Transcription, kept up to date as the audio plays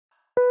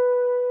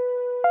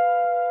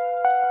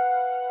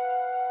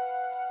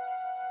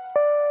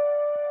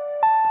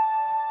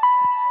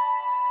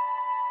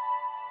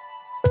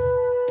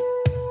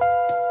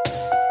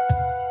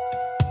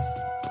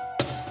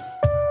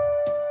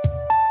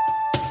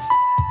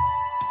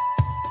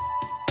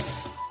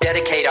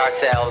dedicate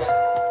ourselves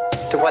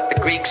to what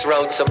the Greeks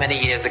wrote so many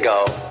years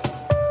ago,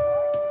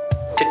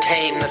 to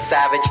tame the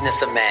savageness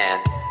of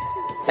man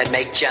and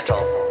make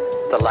gentle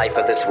the life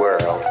of this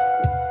world.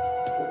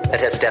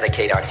 Let us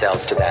dedicate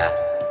ourselves to that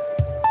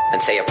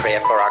and say a prayer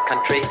for our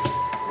country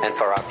and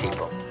for our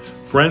people.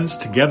 Friends,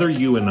 together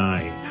you and I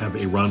have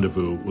a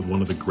rendezvous with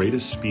one of the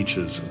greatest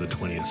speeches of the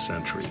 20th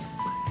century.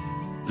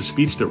 The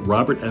speech that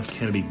Robert F.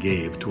 Kennedy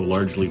gave to a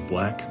largely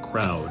black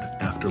crowd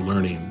after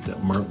learning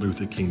that Martin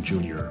Luther King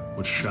Jr.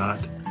 was shot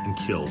and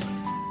killed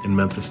in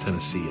Memphis,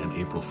 Tennessee on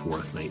April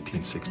 4th,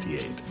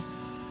 1968.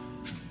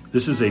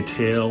 This is a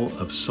tale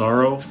of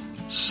sorrow,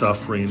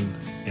 suffering,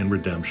 and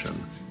redemption.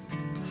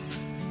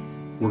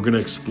 We're going to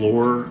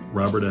explore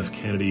Robert F.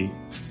 Kennedy's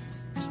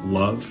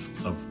love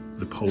of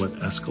the poet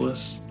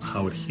Aeschylus,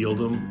 how it healed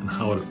him, and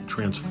how it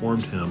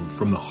transformed him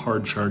from the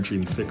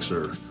hard-charging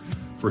fixer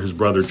for his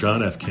brother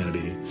John F.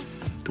 Kennedy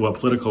to what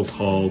Politico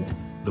called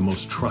the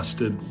most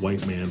trusted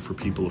white man for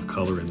people of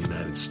color in the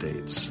United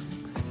States.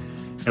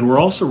 And we're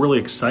also really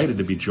excited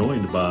to be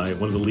joined by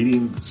one of the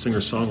leading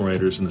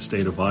singer-songwriters in the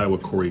state of Iowa,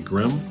 Corey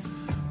Grimm,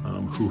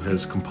 who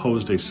has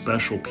composed a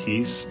special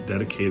piece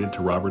dedicated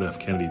to Robert F.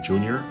 Kennedy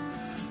Jr.,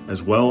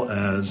 as well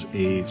as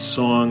a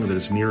song that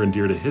is near and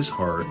dear to his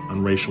heart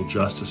on racial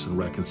justice and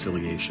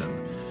reconciliation,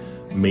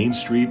 Main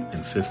Street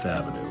and Fifth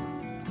Avenue.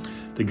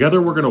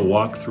 Together we're going to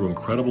walk through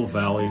incredible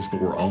valleys,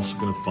 but we're also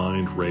going to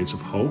find rays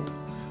of hope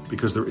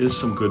because there is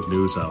some good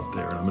news out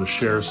there. And I'm going to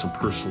share some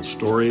personal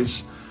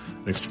stories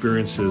and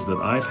experiences that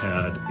I've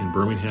had in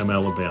Birmingham,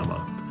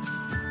 Alabama,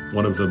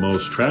 one of the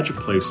most tragic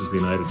places in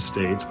the United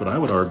States, but I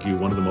would argue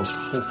one of the most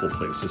hopeful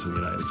places in the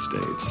United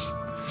States.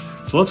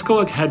 So let's go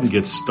ahead and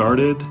get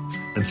started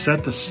and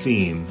set the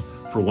scene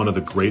for one of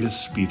the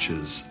greatest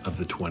speeches of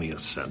the 20th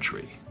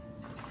century.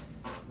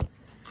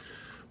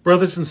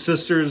 Brothers and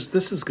sisters,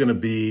 this is going to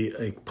be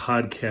a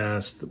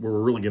podcast where we're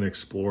really going to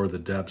explore the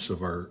depths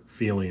of our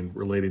feeling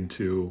relating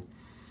to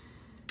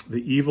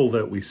the evil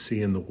that we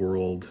see in the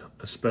world,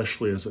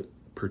 especially as it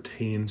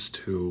pertains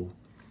to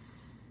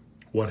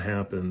what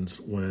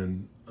happens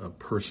when a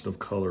person of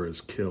color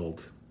is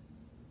killed,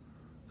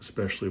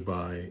 especially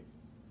by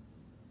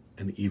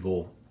an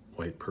evil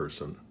white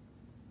person.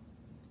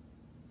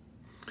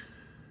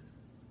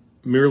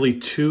 Merely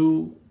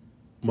 2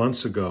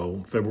 months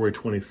ago, February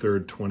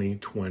 23rd,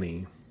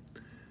 2020,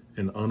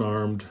 an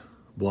unarmed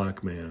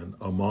black man,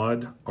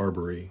 Ahmaud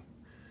Arbery,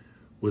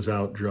 was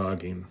out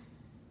jogging,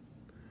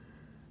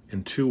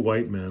 and 2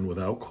 white men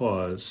without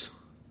cause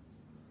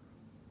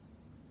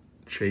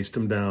chased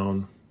him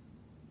down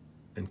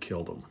and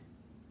killed him.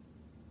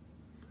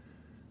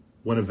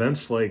 When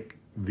events like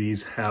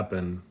these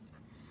happen,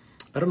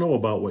 I don't know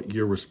about what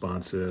your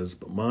response is,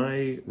 but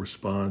my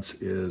response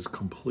is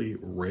complete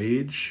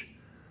rage.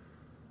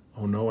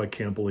 Oh no, I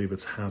can't believe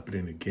it's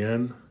happening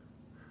again.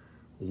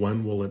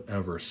 When will it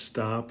ever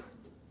stop?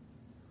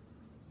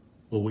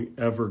 Will we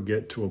ever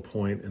get to a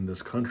point in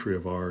this country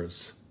of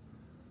ours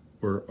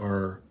where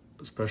our,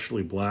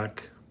 especially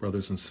black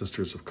brothers and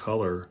sisters of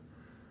color,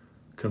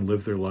 can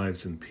live their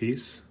lives in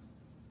peace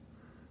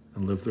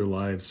and live their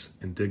lives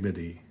in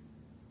dignity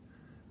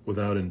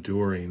without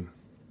enduring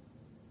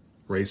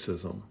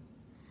racism?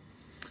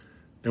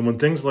 And when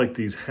things like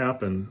these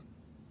happen,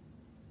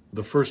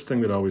 the first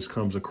thing that always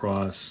comes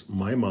across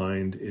my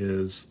mind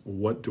is,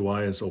 what do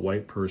I as a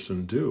white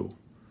person do?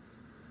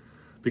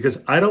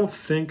 Because I don't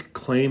think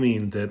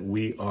claiming that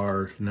we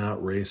are not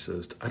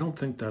racist, I don't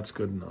think that's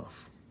good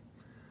enough.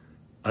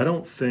 I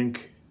don't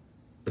think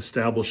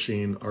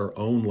establishing our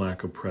own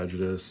lack of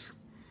prejudice,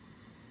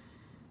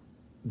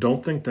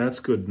 don't think that's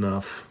good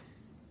enough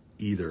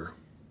either.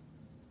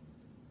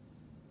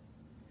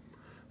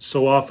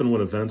 So often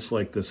when events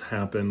like this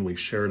happen, we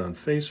share it on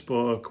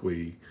Facebook,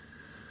 we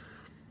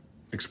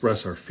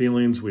express our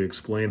feelings, we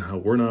explain how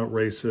we're not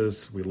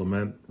racist, we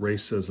lament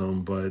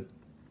racism, but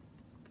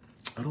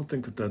I don't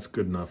think that that's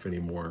good enough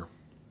anymore.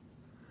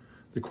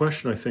 The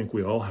question I think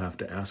we all have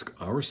to ask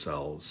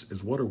ourselves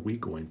is, what are we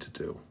going to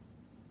do?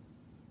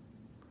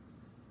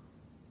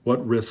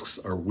 What risks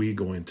are we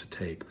going to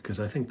take? Because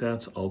I think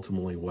that's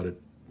ultimately what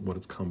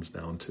it comes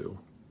down to.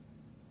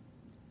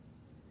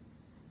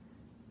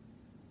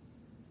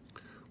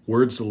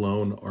 Words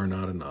alone are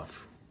not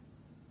enough.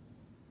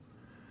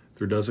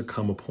 There does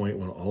come a point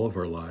when all of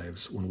our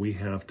lives, when we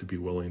have to be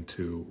willing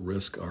to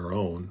risk our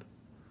own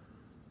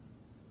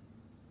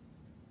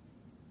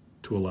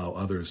to allow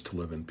others to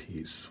live in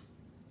peace.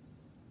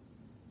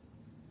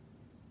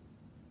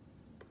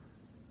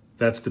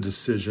 That's the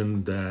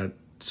decision that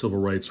civil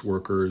rights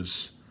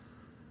workers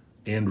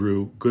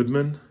Andrew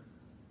Goodman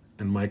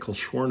and Michael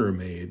Schwerner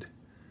made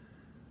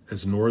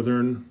as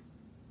Northern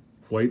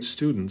white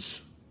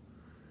students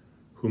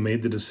who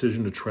made the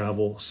decision to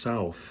travel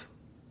south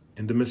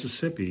into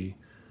Mississippi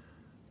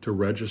to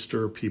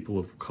register people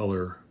of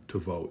color to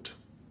vote.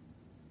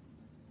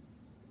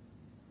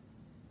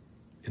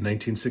 In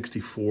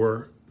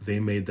 1964, they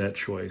made that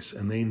choice,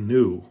 and they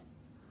knew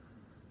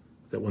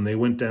that when they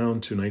went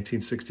down to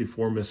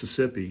 1964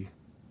 Mississippi,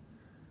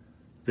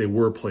 they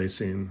were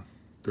placing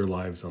their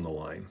lives on the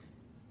line.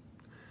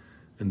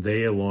 And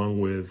they,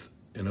 along with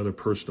another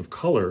person of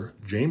color,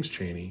 James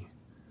Chaney,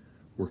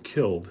 were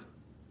killed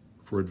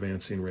for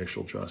advancing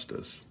racial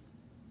justice.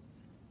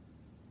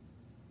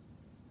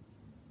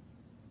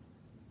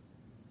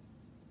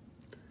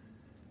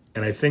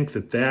 And I think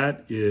that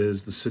that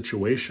is the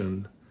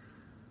situation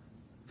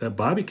that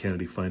Bobby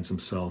Kennedy finds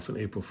himself in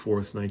April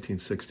 4th,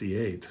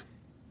 1968,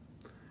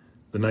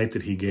 the night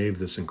that he gave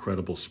this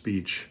incredible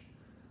speech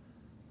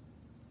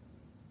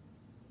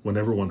when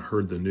everyone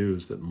heard the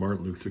news that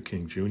Martin Luther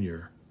King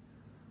Jr.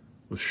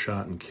 was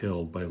shot and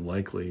killed by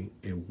likely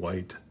a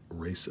white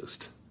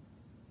racist.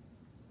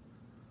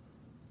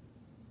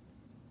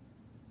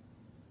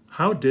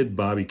 How did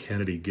Bobby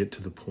Kennedy get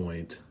to the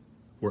point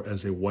where,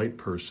 as a white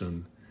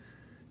person,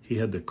 he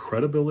had the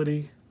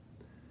credibility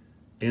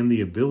and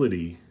the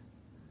ability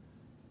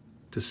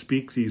to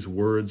speak these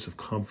words of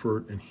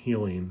comfort and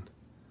healing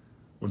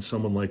when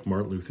someone like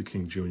Martin Luther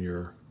King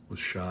Jr. was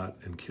shot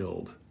and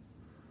killed?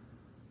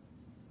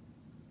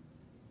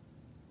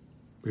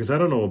 Because I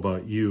don't know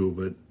about you,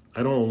 but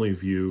I don't only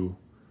view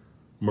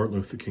Martin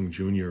Luther King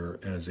Jr.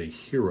 as a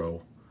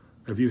hero.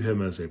 I view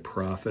him as a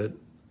prophet,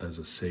 as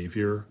a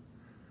savior.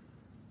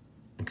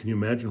 And can you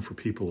imagine for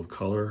people of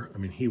color? I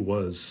mean, he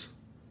was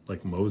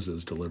like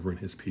Moses delivering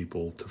his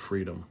people to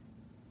freedom.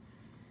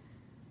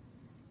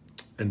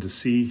 And to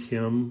see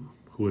him,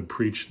 who had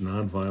preached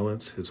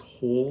nonviolence his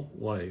whole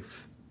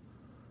life,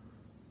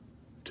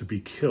 to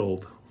be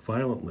killed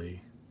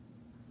violently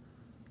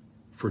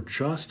for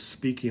just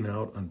speaking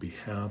out on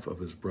behalf of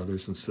his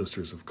brothers and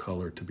sisters of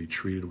color, to be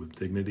treated with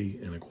dignity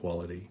and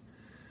equality.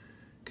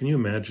 Can you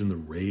imagine the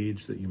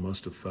rage that you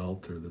must have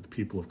felt, or that the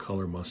people of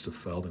color must have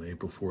felt on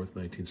April 4th,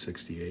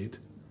 1968?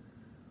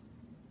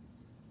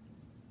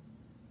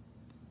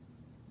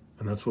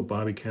 And that's what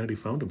Bobby Kennedy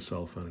found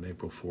himself on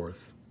April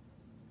 4th.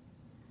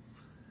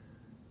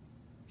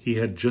 He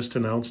had just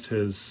announced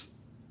his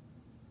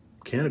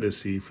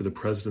candidacy for the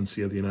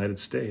presidency of the United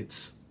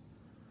States.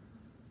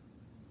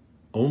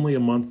 Only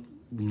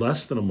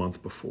less than a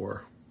month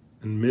before,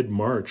 in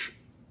mid-March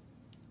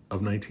of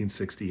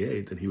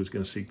 1968, that he was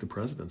going to seek the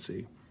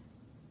presidency.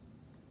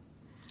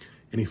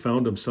 And he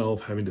found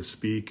himself having to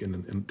speak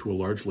to a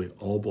largely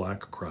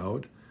all-black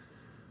crowd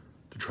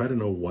to try to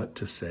know what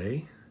to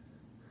say.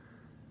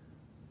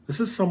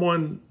 This is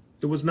someone,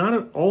 it was not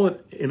at all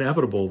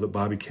inevitable that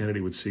Bobby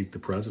Kennedy would seek the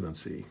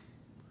presidency.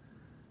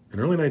 In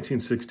early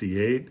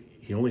 1968,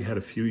 he only had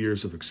a few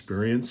years of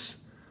experience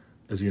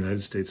as a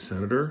United States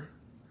Senator.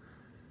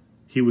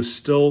 He was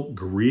still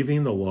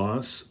grieving the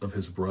loss of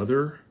his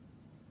brother,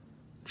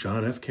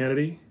 John F.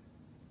 Kennedy.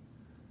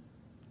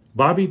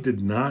 Bobby did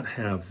not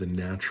have the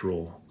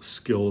natural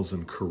skills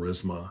and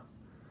charisma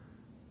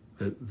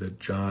that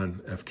John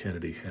F.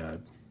 Kennedy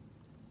had.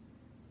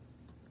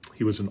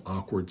 He was an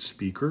awkward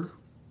speaker.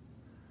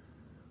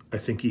 I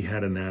think he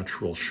had a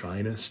natural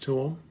shyness to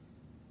him.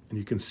 And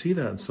you can see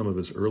that in some of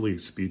his early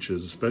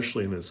speeches,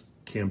 especially in his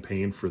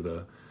campaign for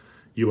the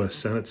U.S.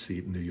 Senate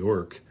seat in New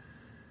York,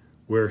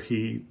 where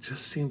he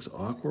just seems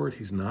awkward.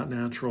 He's not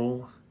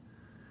natural.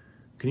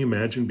 Can you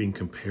imagine being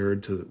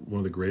compared to one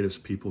of the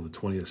greatest people of the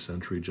 20th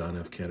century, John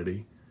F.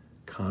 Kennedy,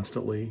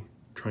 constantly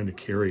trying to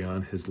carry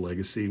on his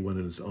legacy when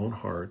in his own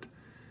heart,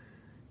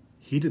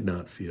 he did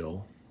not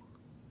feel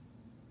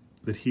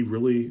that he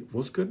really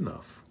was good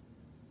enough.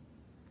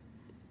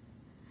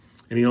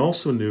 And he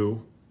also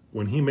knew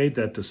when he made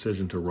that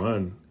decision to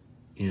run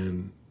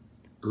in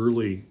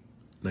early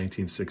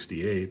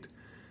 1968,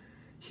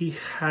 he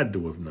had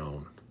to have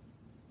known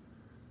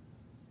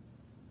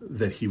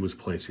that he was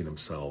placing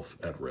himself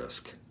at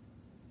risk.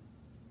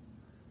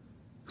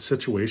 The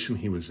situation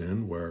he was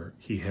in, where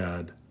he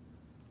had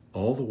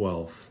all the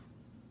wealth,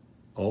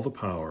 all the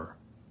power,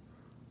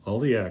 all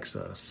the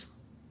access,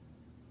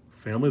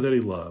 family that he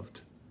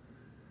loved,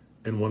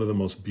 and one of the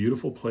most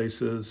beautiful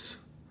places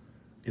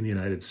in the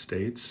United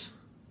States,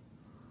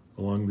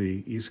 along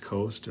the East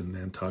Coast in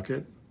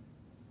Nantucket.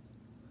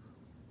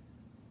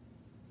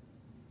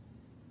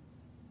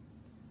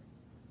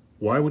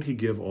 Why would he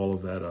give all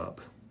of that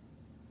up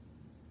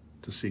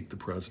to seek the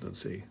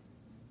presidency?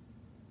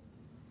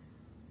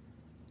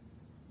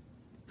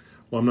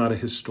 Well, I'm not a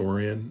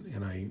historian,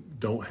 and I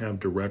don't have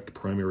direct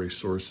primary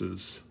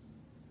sources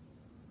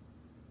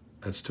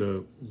as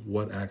to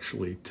what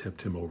actually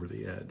tipped him over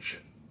the edge.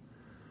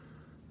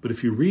 But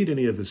if you read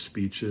any of his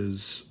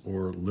speeches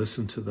or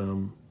listen to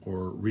them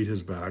or read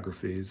his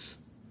biographies,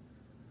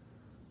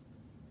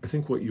 I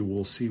think what you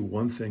will see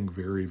one thing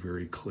very,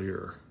 very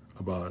clear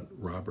about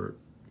Robert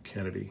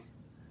Kennedy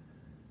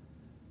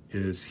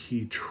is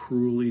he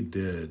truly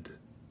did,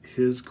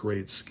 his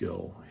great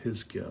skill,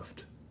 his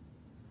gift,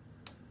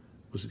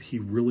 was that he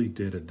really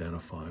did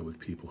identify with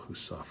people who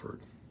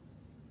suffered,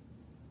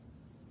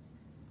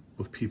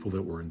 with people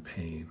that were in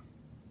pain,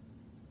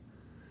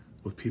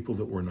 with people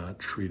that were not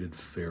treated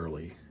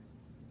fairly.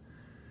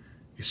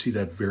 You see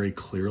that very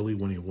clearly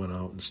when he went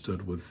out and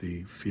stood with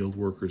the field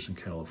workers in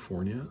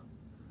California.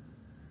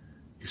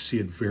 You see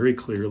it very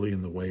clearly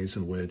in the ways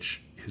in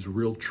which his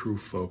real true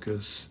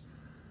focus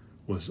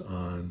was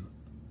on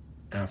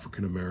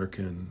African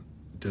American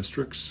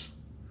districts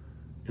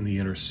in the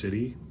inner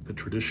city that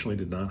traditionally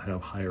did not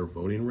have higher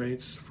voting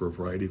rates for a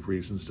variety of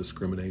reasons,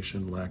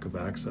 discrimination, lack of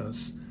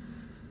access.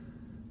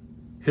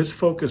 His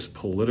focus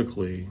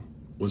politically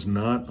was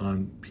not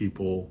on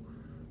people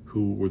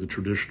who were the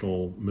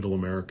traditional middle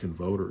American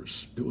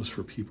voters. It was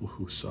for people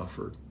who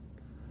suffered,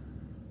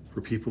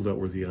 for people that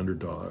were the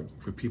underdog,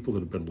 for people that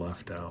had been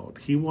left out.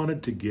 He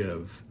wanted to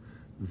give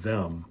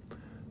them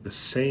the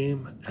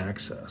same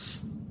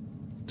access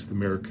to the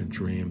American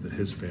dream that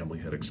his family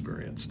had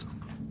experienced.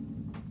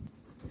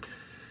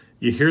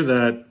 You hear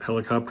that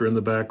helicopter in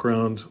the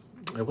background?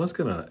 I was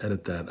going to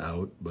edit that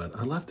out, but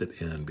I left it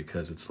in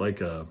because it's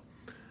like a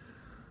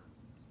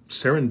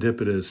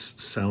serendipitous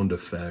sound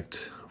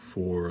effect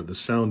for the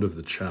sound of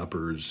the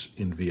choppers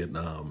in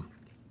Vietnam.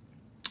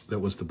 That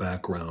was the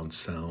background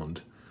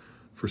sound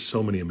for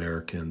so many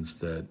Americans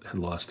that had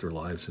lost their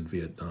lives in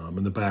Vietnam,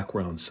 and the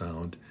background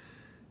sound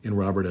in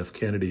Robert F.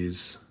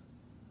 Kennedy's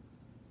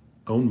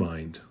own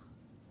mind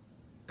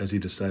as he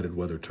decided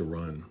whether to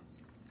run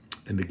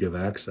and to give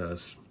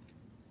access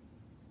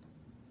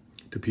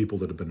to people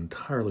that have been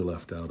entirely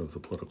left out of the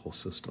political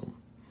system.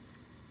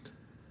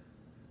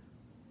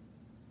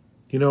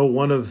 You know,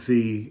 one of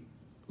the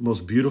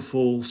most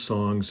beautiful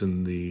songs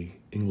in the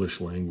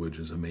English language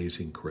is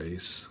Amazing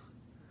Grace.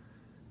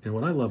 And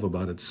what I love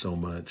about it so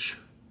much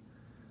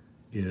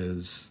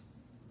is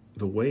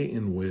the way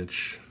in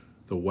which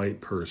the white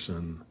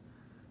person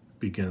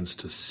begins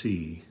to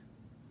see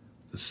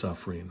the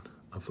suffering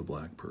of the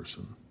black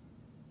person.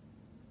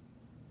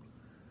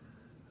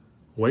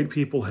 White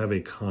people have a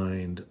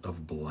kind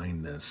of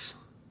blindness.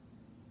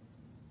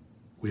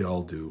 We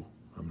all do.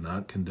 I'm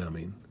not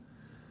condemning.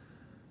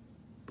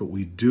 But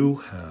we do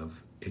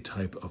have a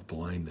type of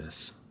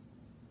blindness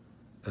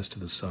as to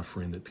the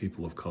suffering that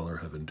people of color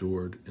have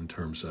endured in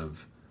terms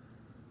of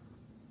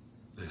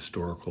the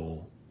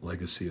historical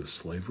legacy of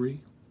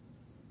slavery,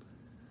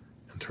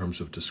 in terms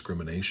of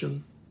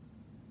discrimination,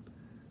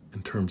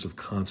 in terms of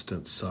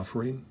constant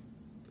suffering,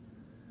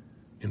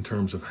 in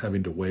terms of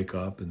having to wake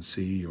up and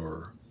see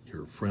your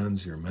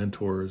friends, your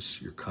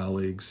mentors, your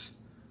colleagues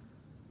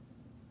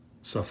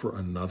suffer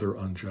another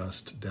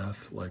unjust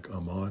death like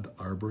Ahmaud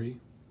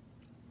Arbery.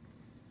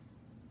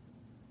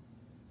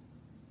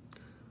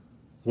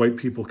 White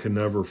people can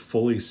never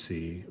fully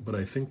see, but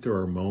I think there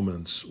are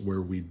moments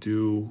where we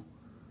do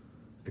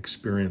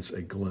experience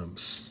a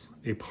glimpse,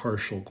 a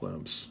partial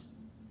glimpse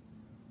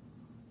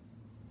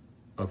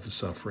of the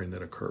suffering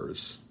that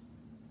occurs.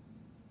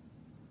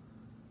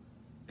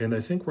 And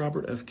I think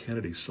Robert F.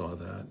 Kennedy saw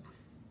that.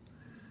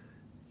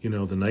 You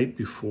know, the night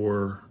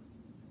before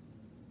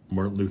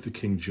Martin Luther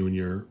King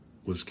Jr.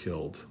 was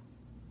killed,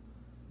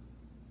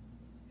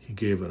 he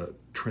gave a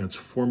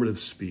transformative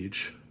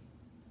speech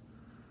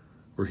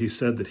where he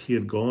said that he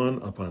had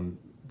gone up on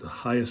the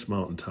highest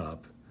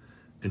mountaintop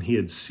and he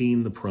had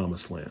seen the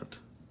promised land.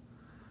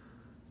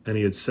 And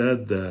he had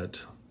said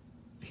that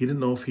he didn't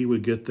know if he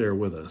would get there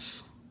with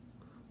us,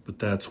 but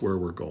that's where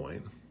we're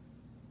going.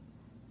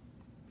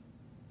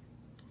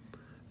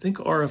 I think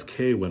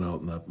RFK went out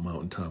on that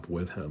mountaintop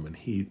with him, and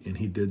he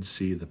did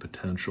see the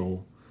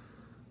potential,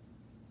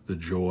 the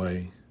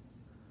joy,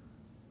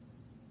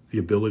 the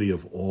ability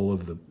of all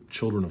of the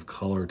children of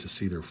color to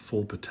see their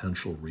full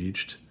potential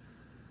reached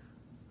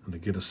and to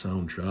get a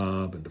sound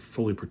job and to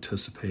fully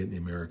participate in the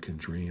American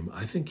dream.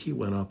 I think he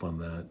went up on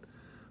that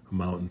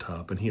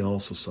mountaintop and he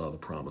also saw the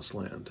promised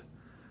land.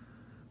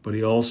 But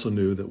he also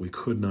knew that we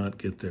could not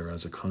get there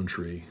as a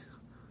country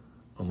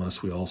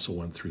unless we also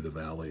went through the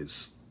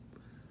valleys,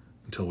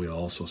 until we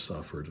also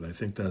suffered. And I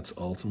think that's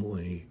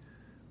ultimately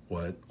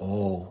what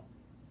all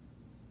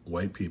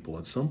white people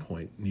at some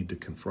point need to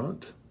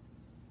confront,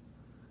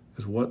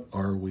 is what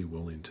are we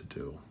willing to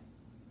do?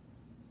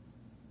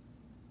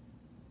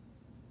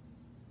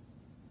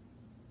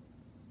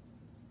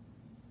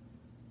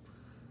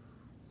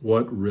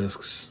 What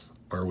risks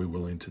are we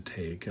willing to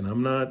take? And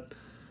I'm not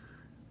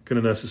going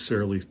to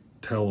necessarily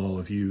tell all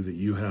of you that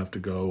you have to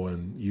go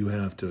and you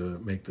have to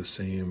make the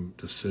same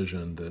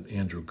decision that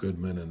Andrew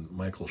Goodman and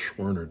Michael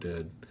Schwerner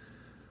did,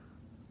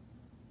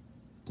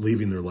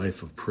 leaving their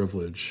life of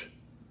privilege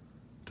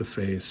to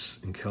face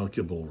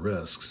incalculable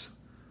risks,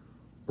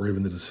 or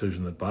even the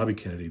decision that Bobby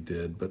Kennedy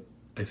did. But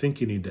I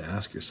think you need to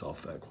ask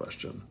yourself that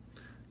question.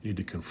 You need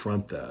to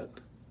confront that.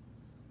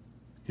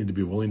 You need to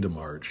be willing to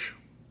march.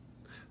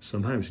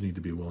 Sometimes you need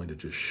to be willing to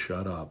just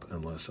shut up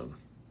and listen.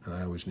 And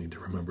I always need to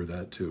remember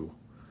that too.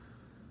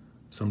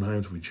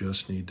 Sometimes we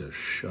just need to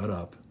shut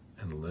up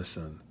and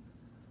listen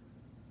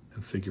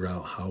and figure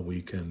out how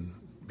we can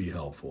be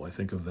helpful. I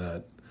think of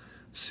that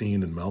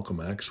scene in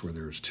Malcolm X where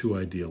there's two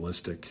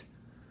idealistic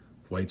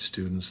white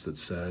students that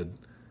said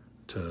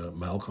to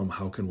Malcolm,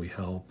 "How can we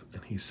help?"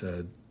 And he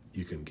said,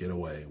 "You can get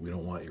away. We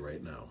don't want you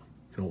right now.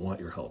 We don't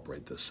want your help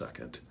right this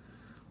second.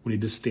 We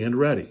need to stand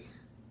ready.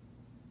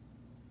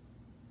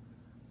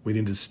 We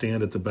need to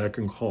stand at the beck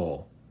and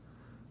call,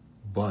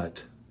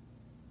 but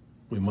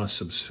we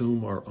must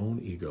subsume our own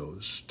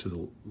egos to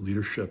the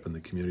leadership and the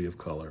community of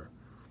color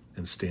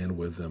and stand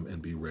with them and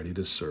be ready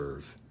to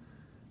serve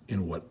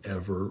in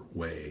whatever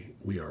way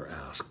we are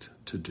asked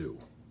to do.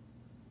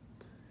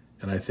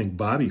 And I think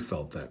Bobby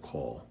felt that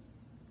call,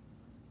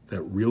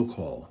 that real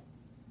call,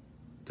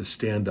 to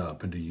stand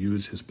up and to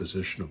use his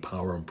position of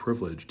power and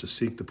privilege to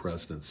seek the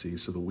presidency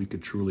so that we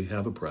could truly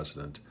have a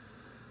president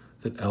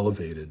that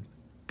elevated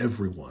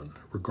everyone,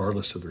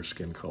 regardless of their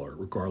skin color,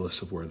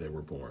 regardless of where they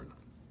were born,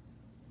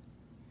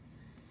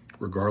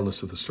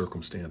 regardless of the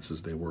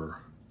circumstances they were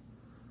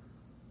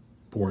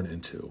born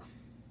into.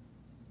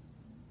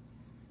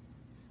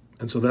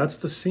 And so that's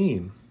the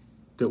scene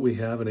that we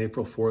have on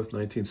April 4th,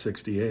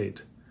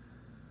 1968,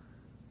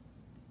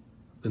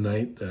 the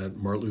night that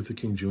Martin Luther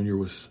King Jr.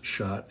 was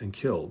shot and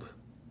killed,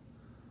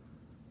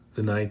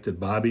 the night that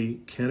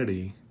Bobby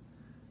Kennedy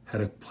had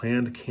a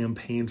planned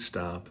campaign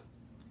stop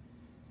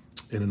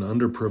in an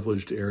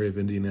underprivileged area of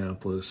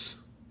Indianapolis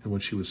in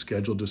which he was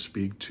scheduled to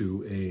speak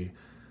to a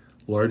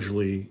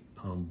largely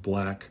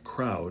black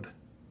crowd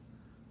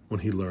when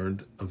he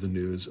learned of the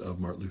news of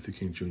Martin Luther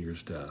King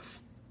Jr.'s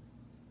death.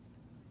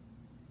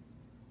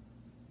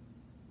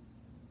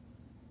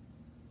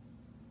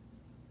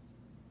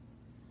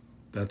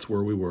 That's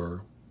where we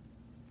were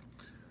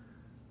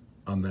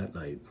on that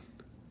night.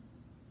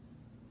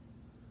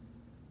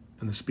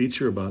 And the speech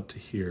you're about to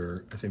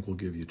hear, I think, will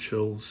give you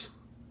chills,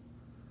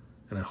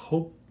 and I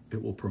hope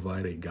it will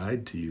provide a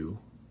guide to you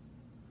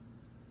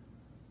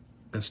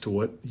as to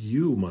what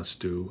you must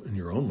do in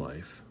your own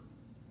life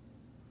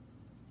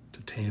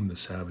to tame the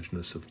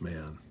savageness of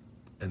man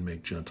and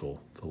make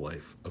gentle the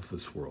life of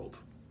this world.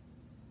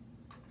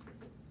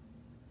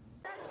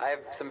 I have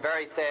some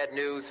very sad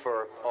news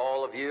for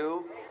all of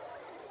you,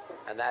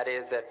 and that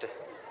is that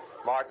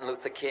Martin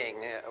Luther King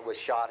was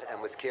shot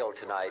and was killed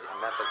tonight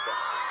in Memphis.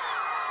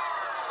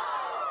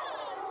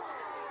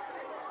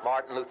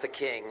 Martin Luther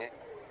King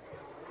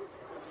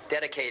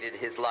dedicated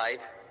his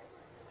life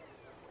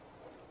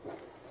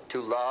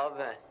to love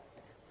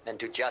and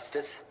to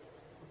justice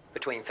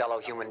between fellow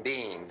human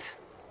beings.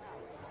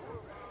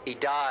 He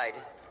died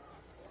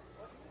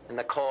in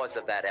the cause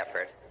of that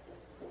effort.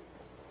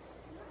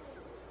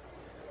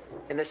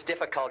 In this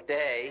difficult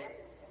day,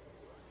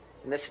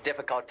 in this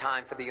difficult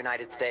time for the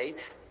United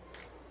States,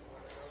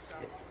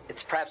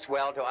 it's perhaps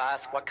well to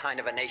ask what kind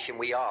of a nation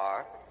we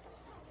are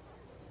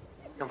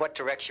and what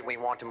direction we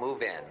want to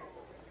move in.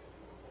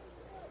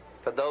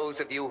 For those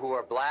of you who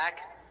are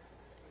black,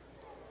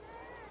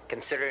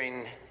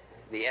 considering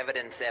the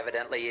evidence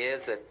evidently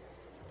is that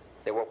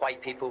there were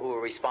white people who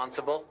were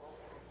responsible,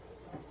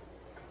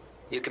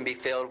 you can be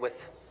filled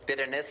with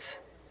bitterness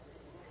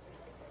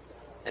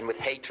and with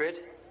hatred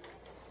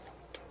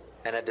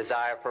and a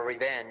desire for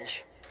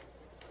revenge.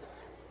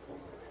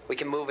 We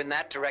can move in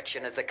that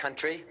direction as a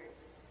country,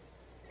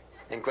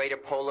 in greater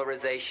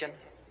polarization,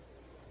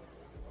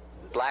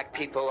 black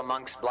people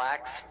amongst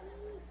blacks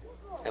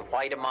and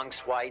white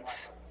amongst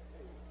whites,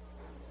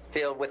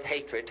 filled with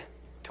hatred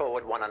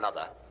toward one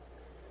another.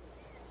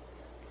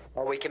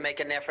 Or we can make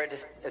an effort,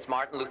 as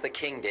Martin Luther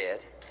King did,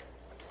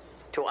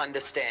 to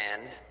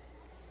understand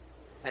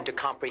and to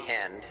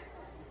comprehend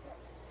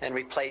and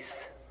replace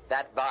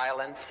that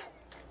violence,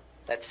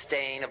 that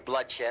stain of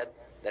bloodshed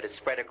that is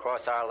spread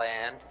across our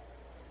land,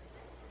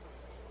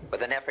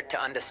 with an effort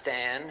to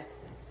understand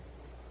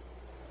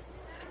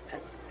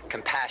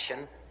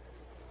compassion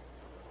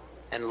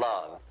and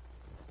love.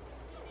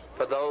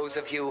 For those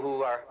of you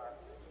who are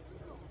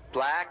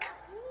black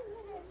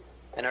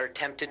and are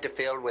tempted to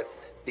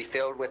be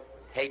filled with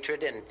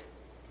hatred and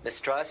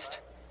mistrust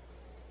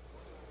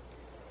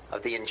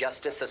of the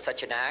injustice of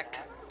such an act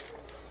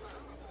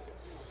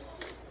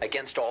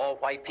against all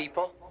white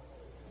people,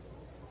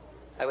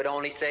 I would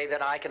only say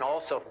that I can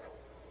also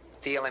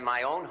feel in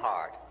my own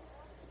heart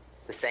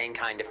the same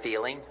kind of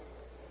feeling.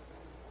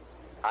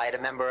 I had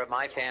a member of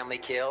my family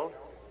killed,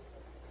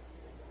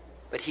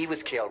 but he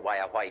was killed by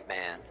a white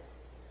man.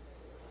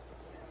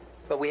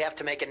 But we have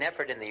to make an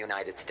effort in the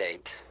United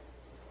States.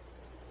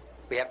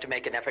 We have to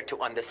make an effort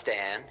to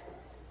understand,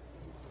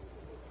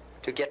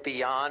 to get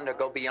beyond or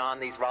go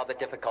beyond these rather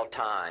difficult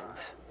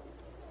times.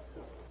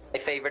 My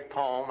favorite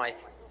poem,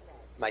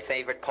 my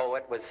favorite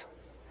poet was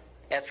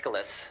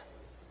Aeschylus.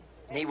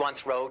 And he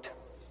once wrote,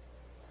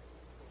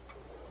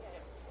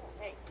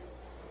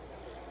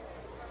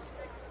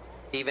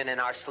 "Even in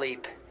our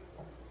sleep,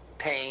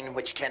 pain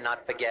which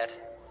cannot forget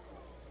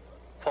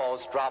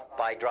falls drop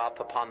by drop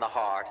upon the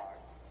heart,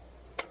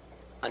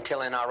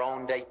 until in our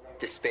own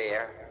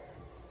despair,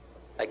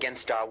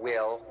 against our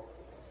will,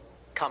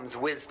 comes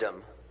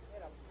wisdom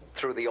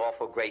through the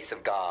awful grace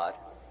of God."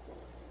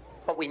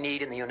 What we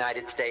need in the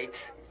United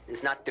States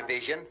is not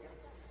division.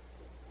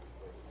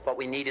 What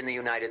we need in the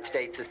United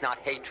States is not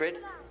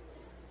hatred.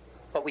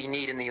 What we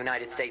need in the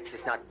United States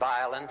is not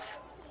violence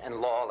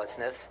and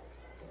lawlessness,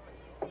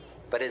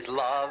 but is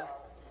love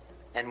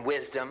and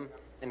wisdom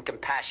and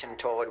compassion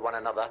toward one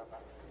another,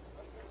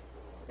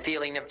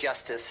 feeling of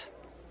justice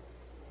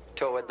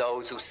toward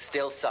those who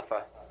still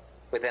suffer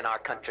within our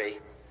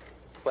country,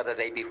 whether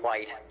they be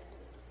white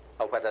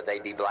or whether they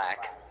be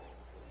black.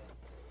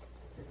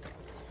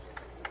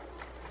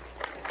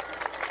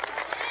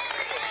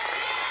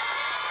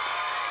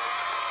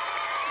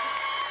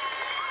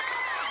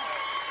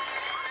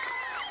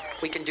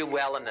 we can do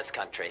well in this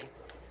country.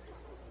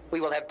 We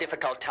will have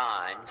difficult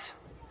times.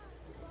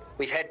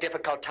 We've had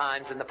difficult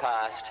times in the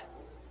past,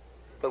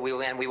 but we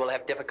will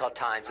have difficult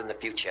times in the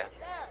future.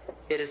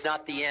 It is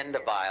not the end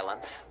of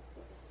violence.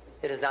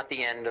 It is not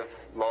the end of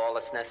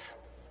lawlessness,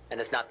 and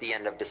it's not the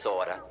end of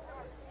disorder.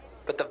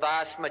 But the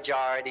vast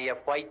majority of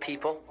white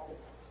people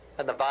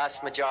and the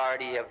vast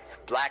majority of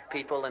black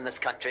people in this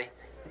country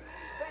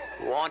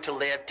want to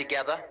live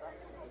together,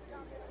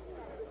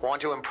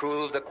 want to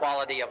improve the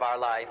quality of our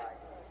life,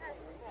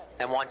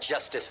 and want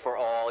justice for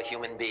all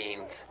human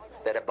beings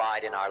that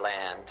abide in our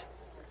land.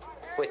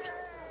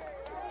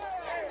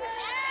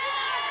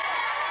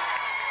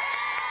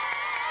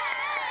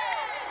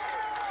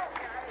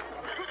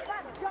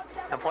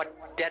 And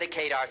what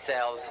dedicate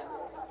ourselves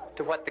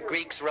to what the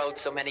Greeks wrote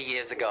so many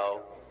years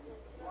ago,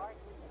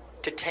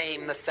 to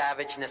tame the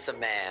savageness of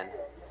man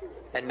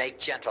and make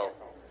gentle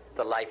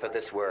the life of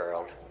this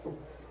world.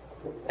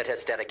 Let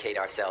us dedicate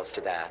ourselves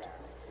to that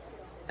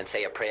and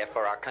say a prayer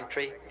for our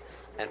country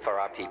and for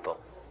our people.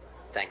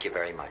 Thank you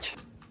very much.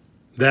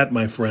 That,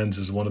 my friends,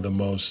 is one of the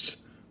most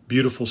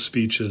beautiful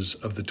speeches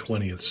of the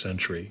 20th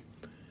century.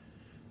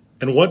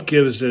 And what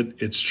gives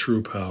it its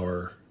true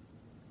power?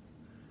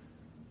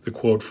 The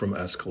quote from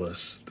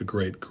Aeschylus, the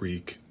great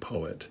Greek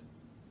poet.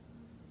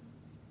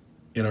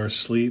 In our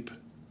sleep,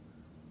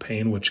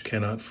 pain which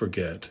cannot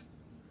forget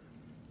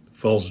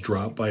falls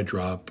drop by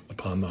drop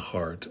upon the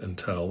heart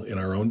until, in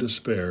our own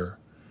despair,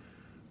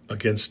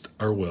 against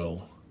our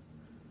will,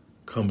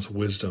 comes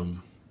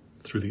wisdom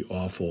through the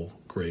awful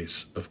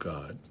grace of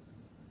God.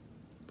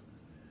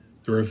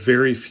 There are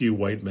very few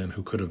white men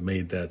who could have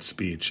made that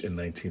speech in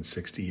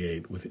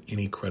 1968 with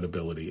any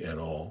credibility at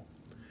all.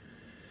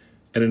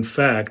 And in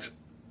fact,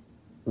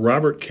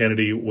 Robert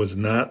Kennedy was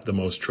not the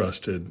most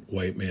trusted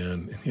white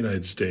man in the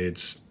United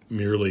States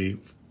merely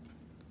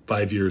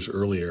 5 years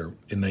earlier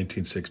in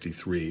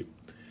 1963.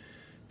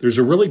 There's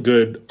a really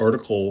good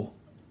article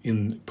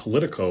in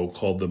Politico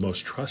called The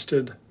Most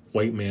Trusted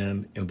White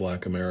Man in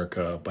Black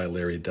America by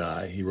Larry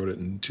Dye. He wrote it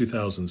in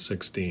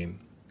 2016.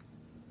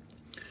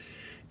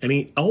 And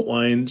he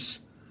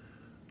outlines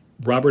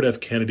Robert F.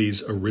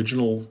 Kennedy's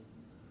original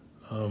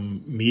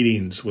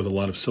meetings with a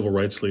lot of civil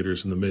rights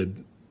leaders in the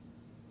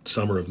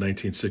mid-summer of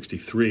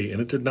 1963, and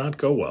it did not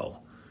go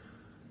well.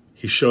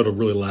 He showed a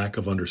really lack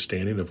of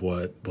understanding of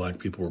what black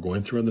people were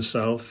going through in the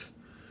South.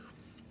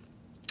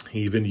 He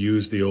even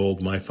used the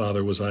old "my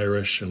father was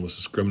Irish and was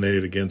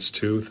discriminated against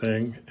too"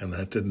 thing, and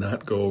that did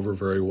not go over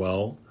very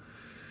well.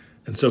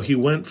 And so he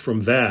went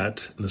from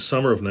that in the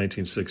summer of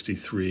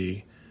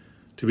 1963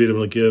 to be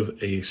able to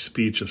give a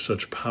speech of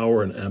such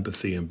power and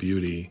empathy and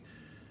beauty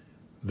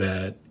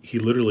that he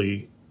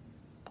literally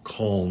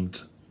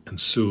calmed and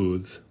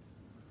soothed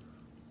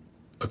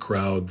a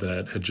crowd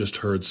that had just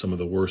heard some of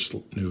the worst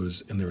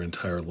news in their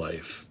entire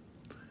life.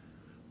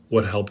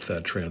 What helped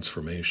that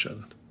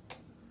transformation?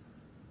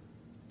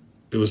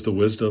 It was the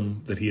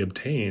wisdom that he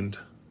obtained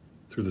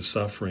through the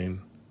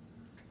suffering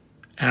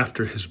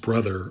after his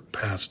brother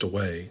passed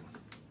away,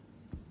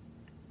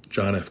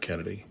 John F.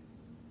 Kennedy.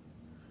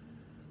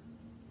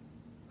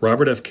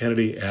 Robert F.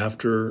 Kennedy,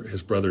 after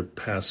his brother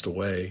passed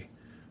away,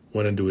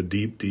 went into a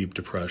deep, deep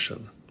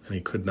depression, and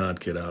he could not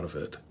get out of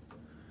it.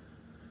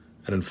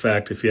 And in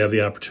fact, if you have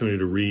the opportunity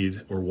to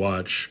read or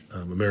watch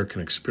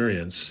American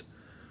Experience,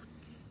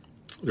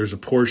 there's a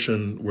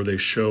portion where they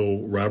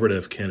show Robert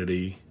F.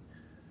 Kennedy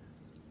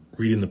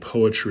reading the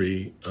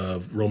poetry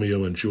of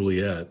Romeo and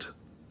Juliet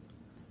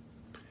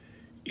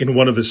in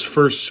one of his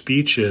first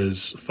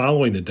speeches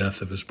following the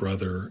death of his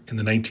brother in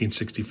the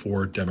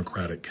 1964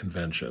 Democratic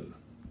Convention.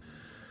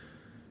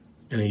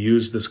 And he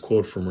used this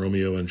quote from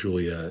Romeo and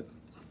Juliet.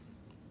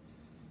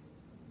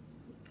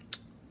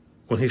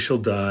 "When he shall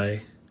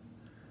die,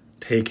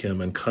 take him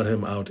and cut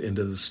him out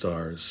into the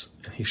stars,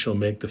 and he shall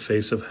make the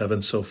face of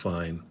heaven so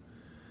fine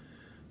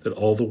that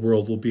all the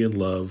world will be in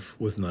love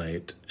with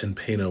night and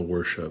pay no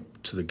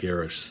worship to the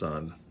garish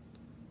sun."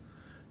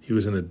 He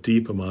was in a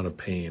deep amount of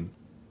pain.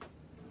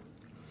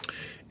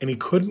 And he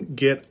couldn't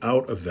get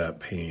out of that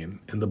pain,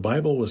 and the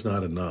Bible was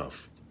not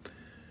enough.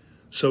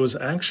 So it was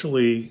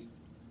actually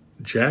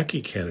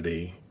Jackie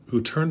Kennedy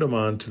who turned him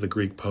on to the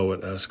Greek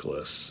poet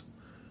Aeschylus,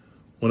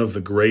 one of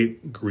the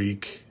great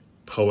Greek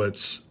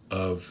poets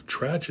of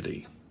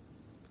tragedy.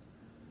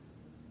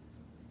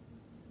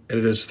 And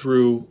it is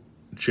through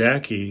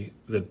Jackie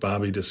that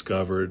Bobby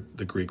discovered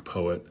the Greek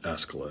poet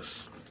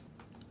Aeschylus.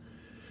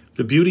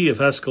 The beauty of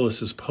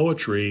Aeschylus's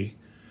poetry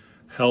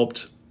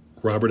helped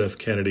Robert F.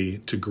 Kennedy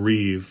to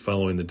grieve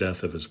following the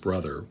death of his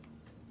brother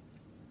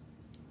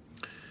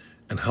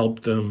and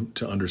helped them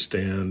to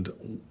understand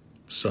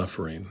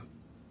suffering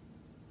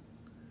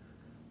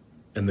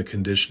and the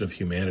condition of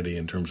humanity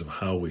in terms of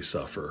how we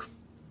suffer.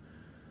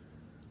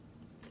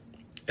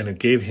 And it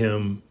gave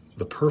him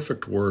the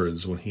perfect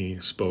words when he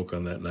spoke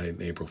on that night,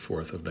 April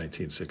 4th of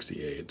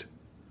 1968.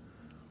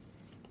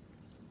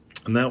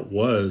 And that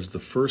was the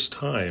first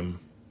time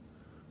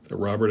that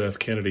Robert F.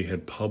 Kennedy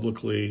had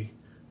publicly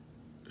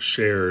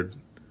shared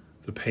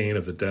the pain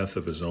of the death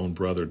of his own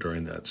brother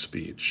during that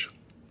speech.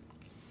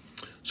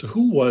 So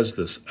who was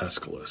this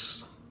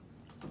Aeschylus?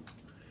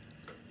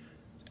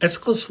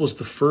 Aeschylus was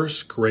the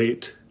first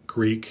great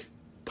Greek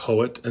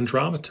poet and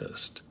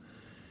dramatist.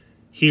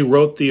 He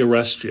wrote the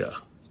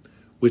Orestia,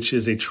 which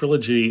is a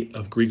trilogy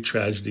of Greek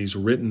tragedies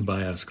written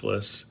by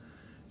Aeschylus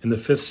in the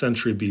 5th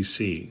century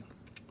BC.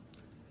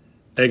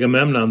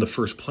 Agamemnon, the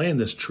first play in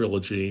this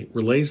trilogy,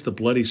 relays the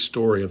bloody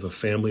story of a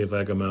family of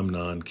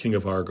Agamemnon, king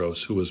of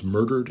Argos, who was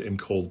murdered in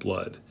cold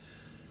blood.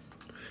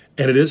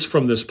 And it is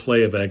from this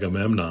play of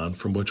Agamemnon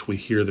from which we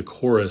hear the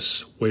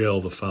chorus wail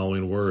the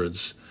following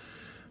words: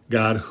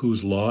 God,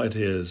 whose law it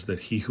is that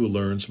he who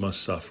learns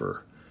must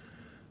suffer,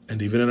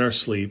 and even in our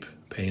sleep,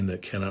 pain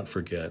that cannot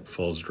forget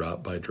falls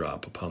drop by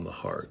drop upon the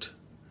heart.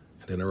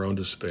 And in our own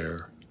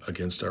despair,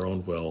 against our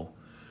own will,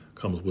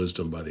 comes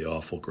wisdom by the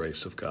awful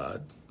grace of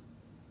God.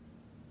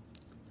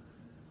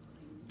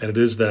 And it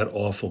is that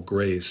awful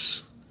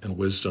grace and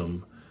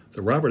wisdom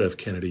that Robert F.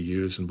 Kennedy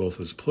used in both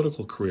his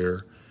political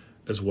career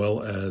as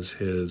well as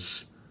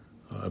his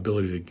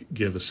ability to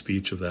give a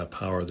speech of that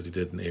power that he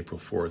did on April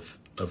 4th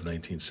of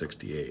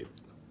 1968.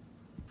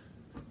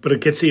 But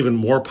it gets even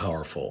more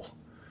powerful.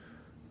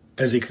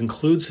 As he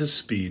concludes his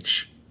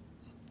speech,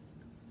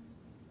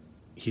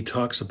 he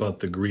talks about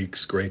the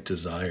Greeks' great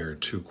desire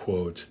to,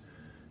 quote,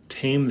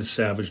 tame the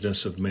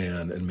savageness of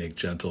man and make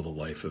gentle the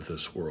life of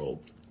this world.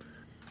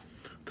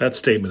 That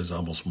statement is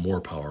almost more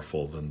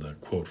powerful than the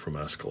quote from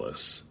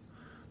Aeschylus.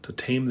 To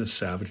tame the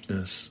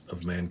savageness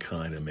of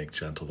mankind and make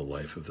gentle the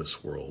life of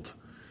this world.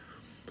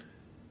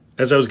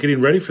 As I was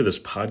getting ready for this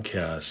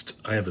podcast,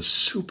 I have a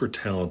super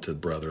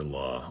talented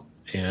brother-in-law,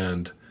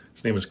 and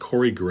his name is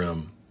Corey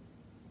Grimm.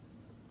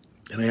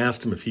 And I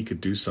asked him if he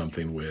could do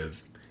something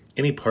with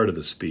any part of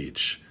the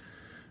speech.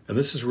 And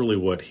this is really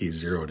what he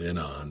zeroed in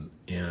on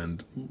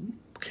and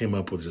came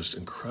up with just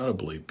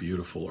incredibly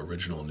beautiful,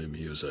 original new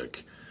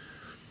music.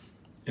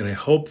 And I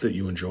hope that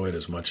you enjoy it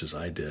as much as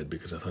I did,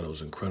 because I thought it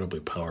was incredibly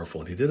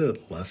powerful. And he did it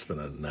in less than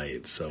a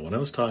night. So when I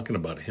was talking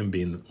about him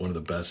being one of the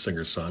best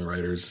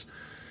singer-songwriters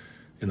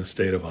in the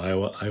state of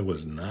Iowa, I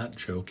was not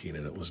joking.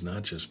 And it was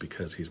not just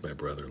because he's my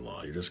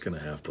brother-in-law. You're just going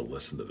to have to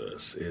listen to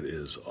this. It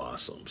is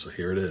awesome. So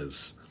here it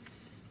is.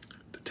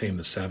 To Tame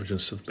the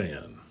Savageness of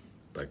Man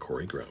by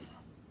Corey Grimm.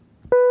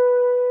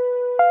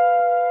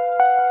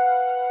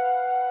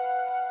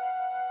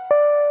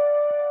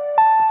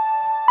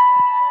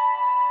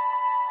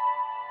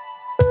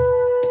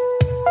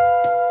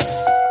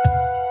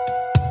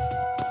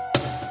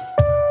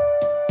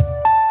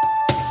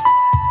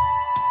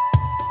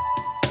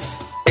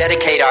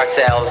 Dedicate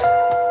ourselves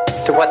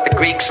to what the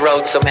Greeks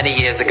wrote so many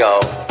years ago: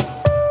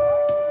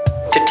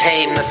 to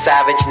tame the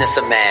savageness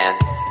of man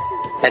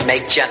and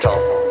make gentle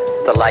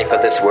the life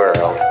of this world.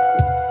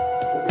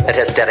 Let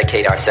us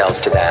dedicate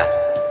ourselves to that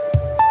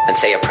and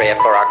say a prayer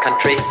for our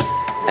country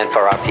and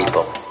for our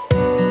people.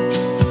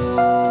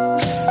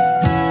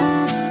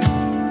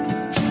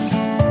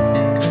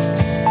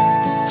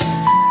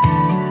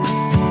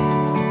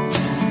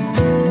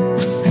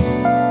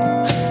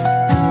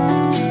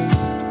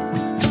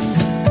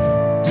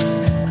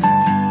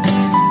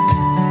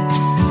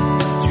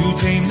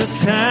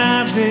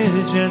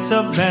 Savageness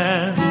of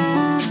man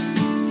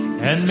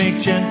and make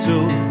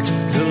gentle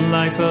the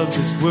life of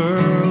this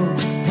world.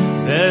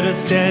 Let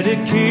us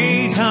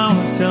dedicate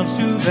ourselves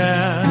to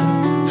that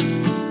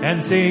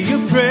and say a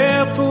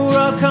prayer for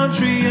our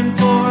country and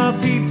for our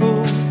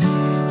people,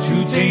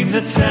 to tame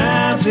the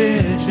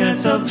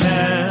savageness of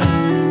man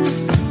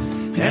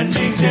and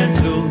make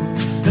gentle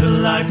the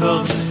life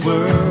of this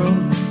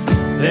world.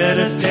 Let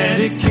us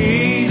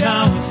dedicate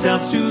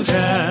ourselves to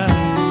that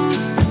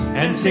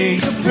and say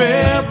a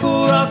prayer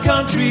for our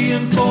country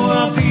and for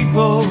our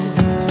people,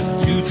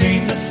 to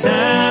tame the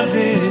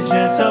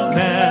savageness of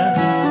man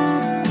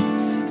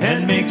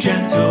and make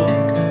gentle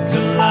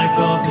the life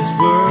of this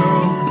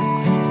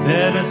world.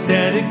 Let us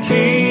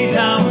dedicate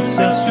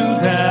ourselves to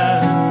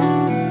that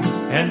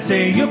and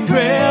say a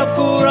prayer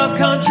for our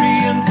country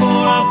and for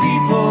our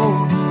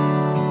people.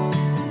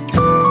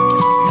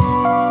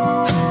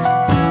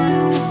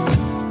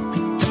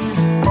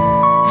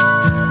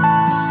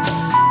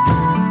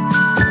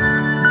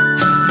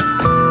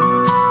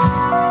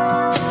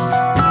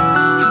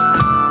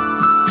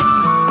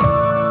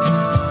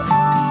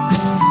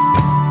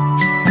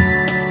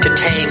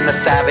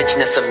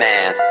 Savageness of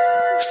man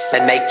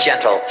and make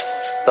gentle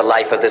the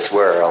life of this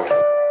world.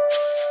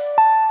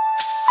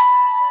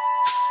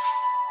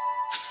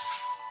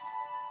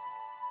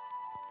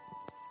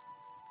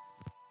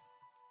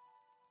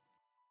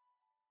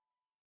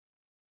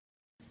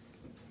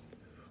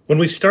 When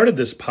we started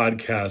this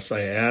podcast,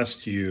 I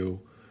asked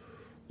you,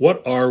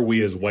 what are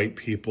we as white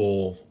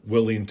people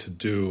willing to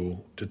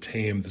do to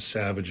tame the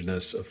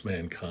savageness of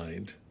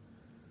mankind?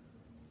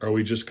 Are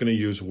we just going to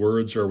use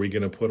words, or are we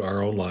going to put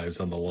our own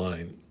lives on the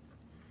line?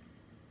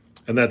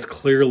 And that's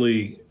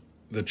clearly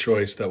the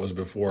choice that was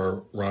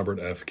before Robert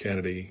F.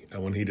 Kennedy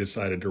when he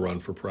decided to run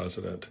for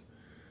president.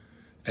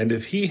 And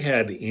if he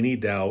had any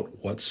doubt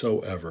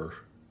whatsoever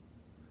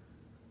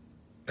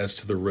as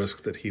to the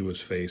risk that he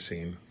was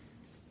facing,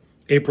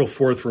 April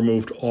 4th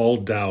removed all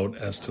doubt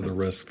as to the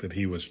risk that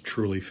he was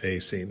truly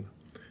facing.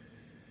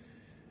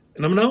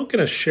 And I'm now going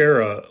to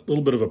share a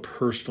little bit of a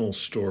personal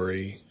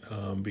story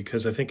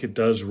because I think it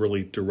does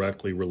really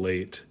directly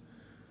relate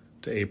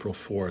to April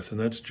 4th, and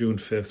that's June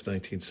 5th,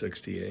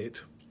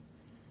 1968.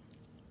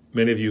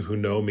 Many of you who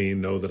know me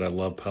know that I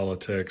love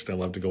politics, and I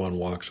love to go on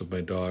walks with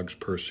my dogs,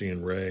 Percy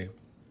and Ray.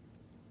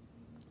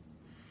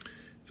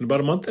 And about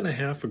a month and a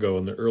half ago,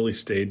 in the early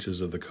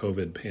stages of the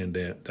COVID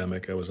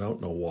pandemic, I was out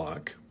on a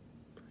walk.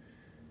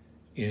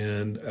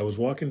 And I was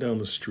walking down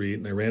the street,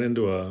 and I ran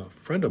into a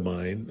friend of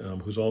mine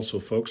who's also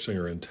a folk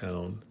singer in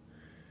town.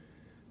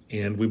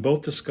 And we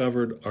both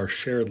discovered our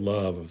shared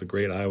love of the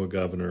great Iowa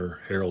governor,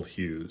 Harold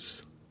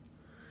Hughes.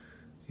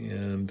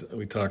 And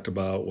we talked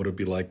about what it would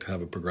be like to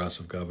have a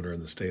progressive governor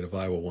in the state of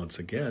Iowa once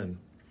again.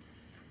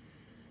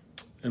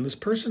 And this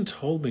person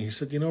told me, he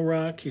said,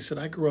 Rock, he said,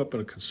 I grew up in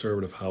a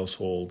conservative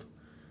household,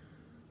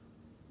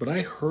 but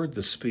I heard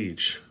the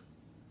speech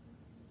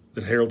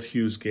that Harold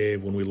Hughes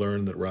gave when we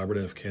learned that Robert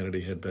F.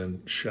 Kennedy had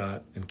been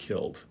shot and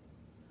killed.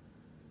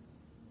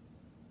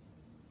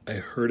 I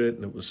heard it,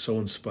 and it was so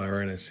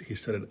inspiring. He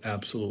said it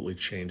absolutely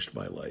changed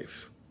my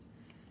life.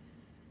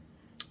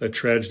 That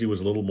tragedy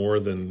was a little more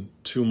than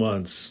 2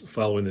 months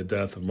following the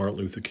death of Martin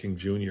Luther King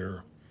Jr.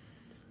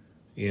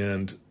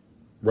 And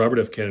Robert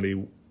F.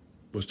 Kennedy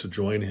was to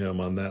join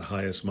him on that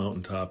highest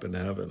mountaintop in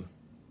heaven,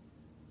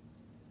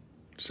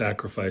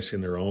 sacrificing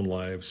their own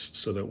lives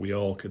so that we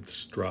all could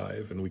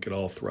strive and we could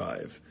all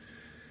thrive.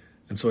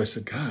 And so I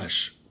said,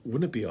 gosh,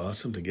 wouldn't it be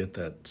awesome to get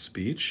that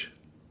speech,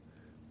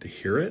 to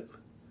hear it?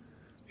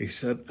 He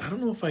said, I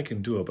don't know if I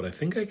can do it, but I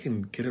think I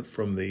can get it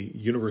from the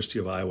University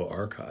of Iowa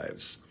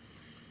archives.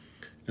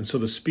 And so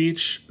the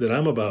speech that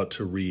I'm about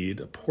to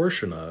read, a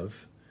portion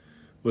of,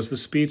 was the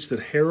speech that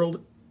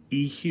Harold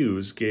E.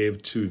 Hughes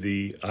gave to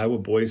the Iowa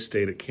Boys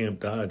State at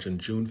Camp Dodge on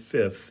June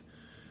 5th,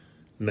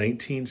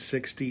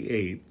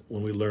 1968,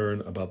 when we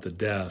learn about the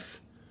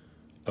death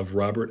of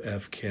Robert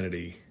F.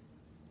 Kennedy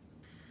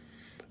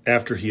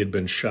after he had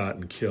been shot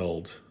and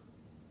killed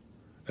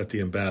at the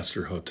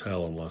Ambassador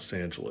Hotel in Los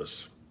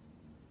Angeles.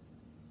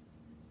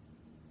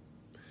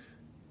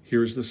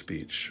 Here's the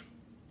speech.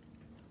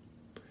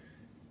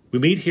 We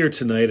meet here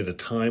tonight at a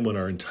time when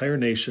our entire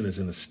nation is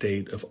in a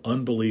state of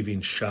unbelieving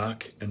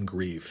shock and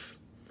grief.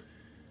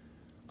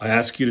 I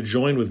ask you to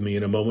join with me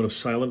in a moment of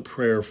silent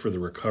prayer for the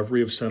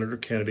recovery of Senator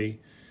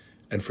Kennedy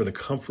and for the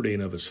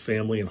comforting of his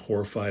family and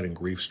horrified and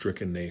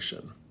grief-stricken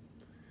nation.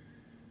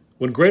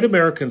 When great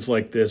Americans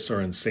like this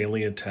are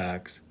insanely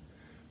attacked,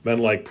 men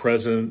like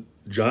President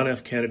John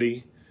F.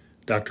 Kennedy,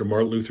 Dr.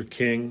 Martin Luther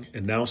King,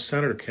 and now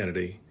Senator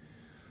Kennedy,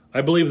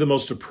 I believe the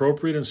most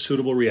appropriate and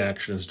suitable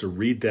reaction is to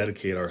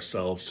rededicate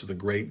ourselves to the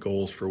great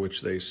goals for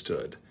which they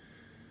stood.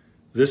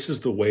 This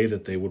is the way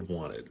that they would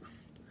want it.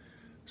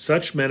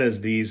 Such men as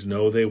these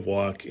know they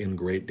walk in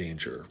great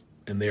danger,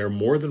 and they are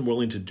more than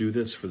willing to do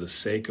this for the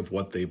sake of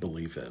what they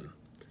believe in.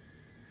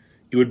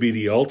 It would be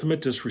the ultimate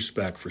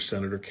disrespect for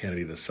Senator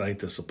Kennedy to cite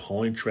this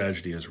appalling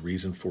tragedy as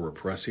reason for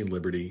repressing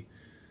liberty,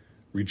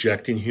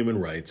 rejecting human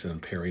rights, and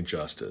impairing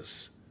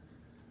justice,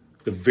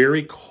 the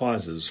very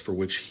causes for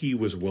which he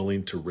was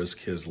willing to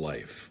risk his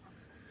life.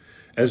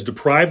 As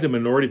deprived and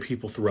minority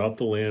people throughout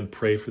the land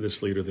pray for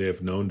this leader they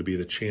have known to be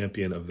the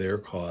champion of their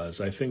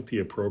cause, I think the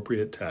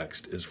appropriate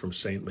text is from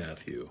St.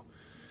 Matthew.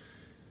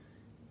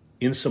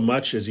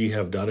 Insomuch as ye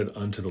have done it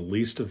unto the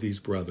least of these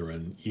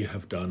brethren, ye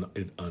have done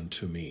it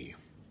unto me.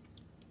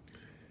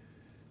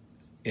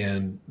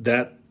 And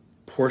that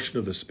portion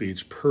of the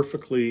speech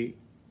perfectly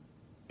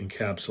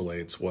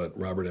encapsulates what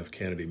Robert F.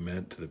 Kennedy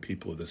meant to the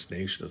people of this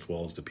nation as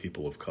well as the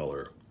people of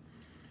color.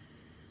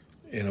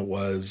 And it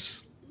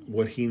was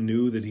what he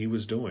knew that he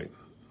was doing.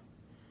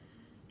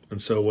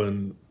 And so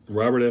when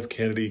Robert F.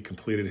 Kennedy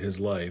completed his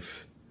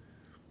life,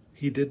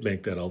 he did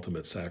make that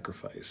ultimate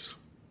sacrifice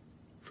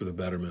for the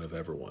betterment of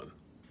everyone.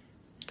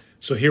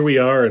 So here we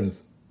are in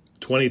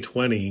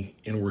 2020,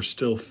 and we're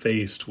still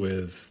faced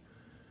with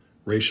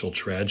racial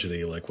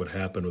tragedy like what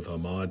happened with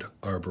Ahmaud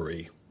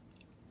Arbery.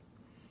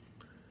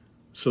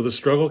 So the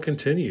struggle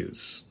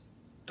continues,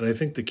 and I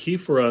think the key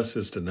for us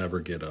is to never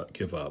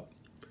give up.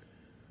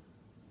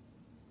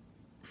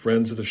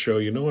 Friends of the show,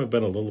 you know I've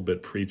been a little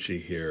bit preachy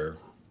here,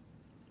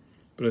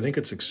 but I think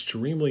it's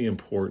extremely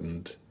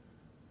important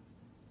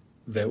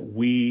that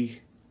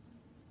we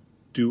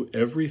do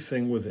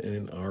everything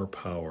within our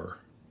power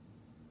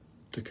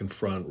to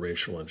confront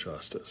racial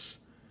injustice,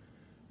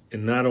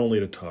 and not only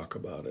to talk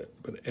about it,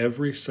 but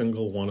every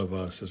single one of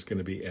us is going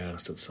to be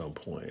asked at some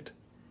point,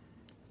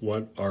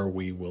 what are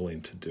we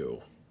willing to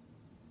do?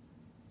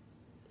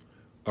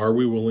 Are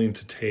we willing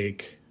to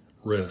take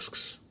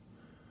risks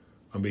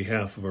on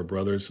behalf of our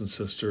brothers and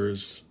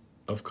sisters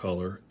of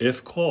color,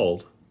 if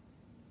called,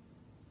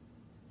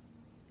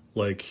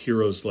 like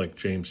heroes like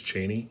James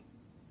Chaney,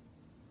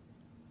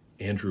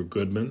 Andrew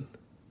Goodman,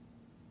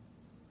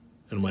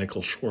 and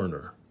Michael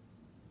Schwerner?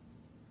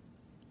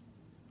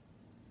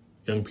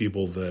 Young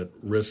people that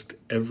risked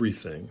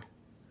everything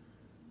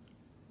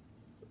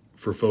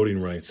for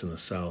voting rights in the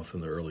South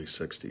in the early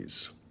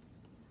 60s.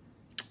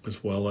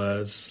 as well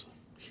as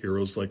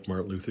heroes like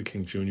Martin Luther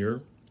King Jr.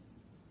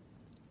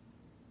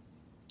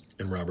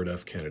 and Robert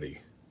F.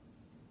 Kennedy.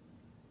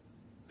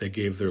 They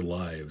gave their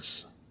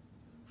lives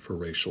for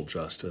racial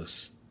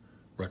justice,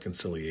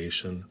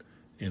 reconciliation,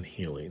 and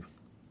healing.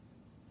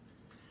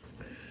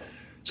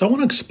 So I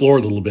want to explore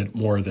a little bit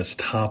more of this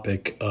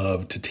topic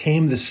of to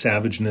tame the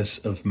savageness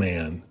of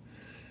man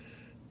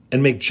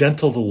and make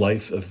gentle the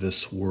life of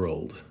this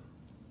world.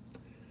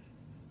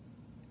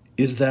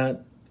 Is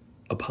that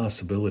a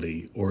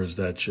possibility, or is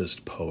that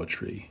just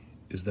poetry?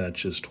 Is that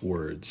just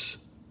words?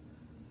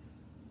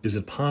 Is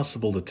it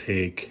possible to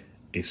take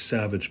a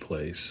savage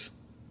place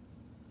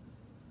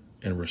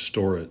and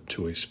restore it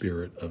to a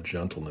spirit of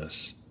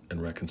gentleness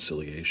and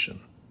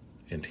reconciliation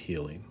and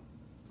healing?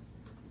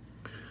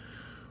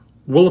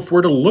 Well, if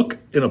we're to look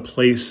in a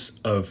place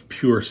of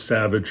pure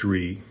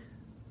savagery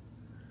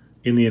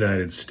in the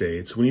United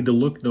States, we need to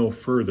look no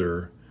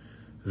further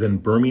than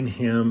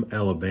Birmingham,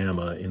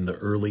 Alabama in the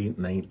early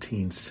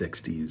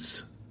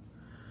 1960s.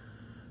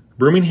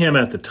 Birmingham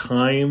at the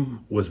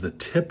time was the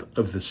tip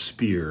of the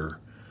spear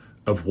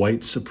of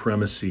white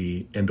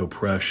supremacy and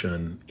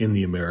oppression in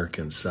the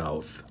American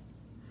South.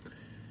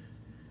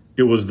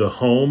 It was the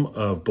home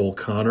of Bull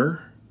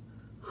Connor,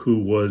 who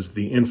was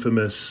the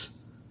infamous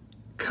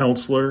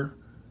counselor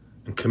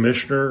and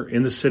commissioner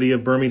in the city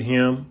of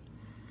Birmingham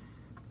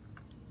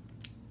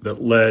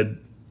that led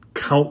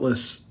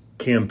countless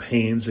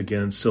campaigns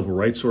against civil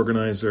rights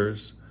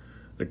organizers,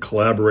 that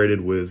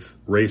collaborated with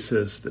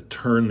racists, that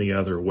turned the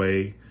other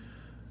way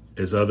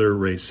as other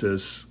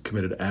racists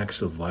committed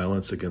acts of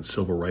violence against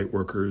civil rights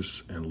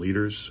workers and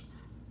leaders.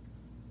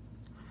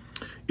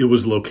 It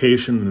was the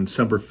location on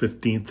December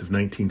 15th of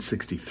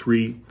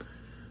 1963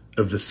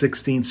 of the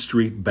 16th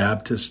Street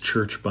Baptist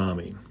Church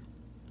bombing,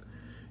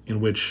 in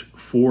which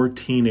 4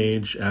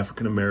 teenage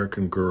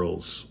African-American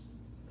girls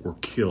were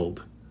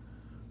killed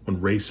when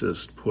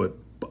racists put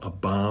a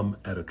bomb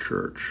at a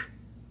church.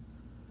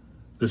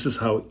 This is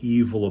how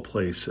evil a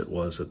place it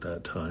was at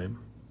that time.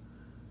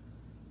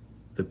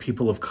 The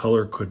people of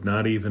color could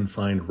not even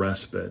find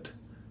respite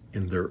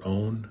in their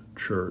own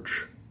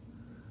church,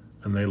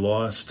 and they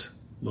lost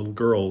little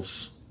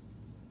girls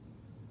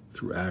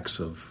through acts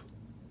of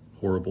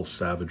horrible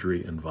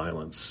savagery and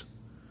violence.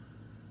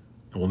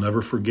 And we'll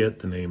never forget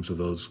the names of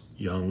those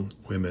young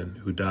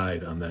women who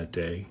died on that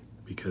day,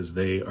 because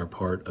they are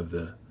part of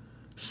the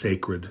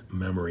sacred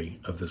memory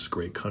of this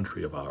great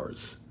country of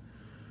ours.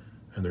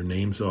 And their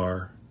names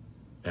are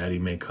Addie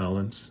Mae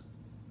Collins,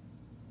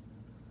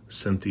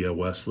 Cynthia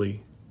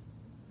Wesley,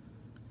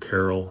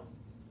 Carol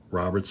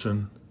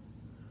Robertson,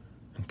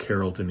 and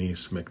Carol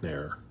Denise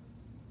McNair.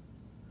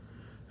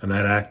 And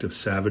that act of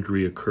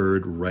savagery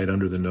occurred right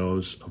under the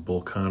nose of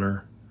Bull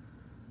Connor.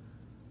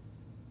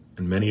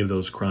 And many of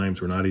those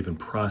crimes were not even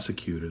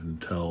prosecuted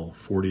until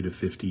 40 to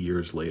 50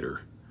 years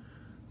later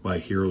by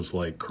heroes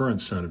like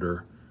current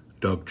Senator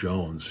Doug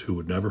Jones, who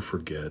would never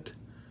forget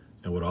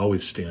and would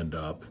always stand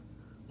up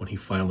when he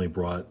finally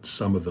brought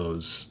some of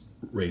those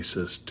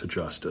racists to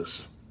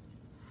justice.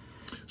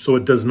 So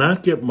it does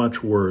not get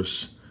much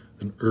worse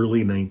than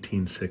early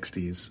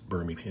 1960s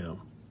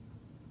Birmingham.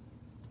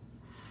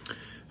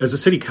 As a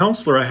city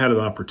councilor, I had an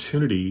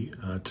opportunity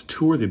to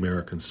tour the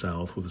American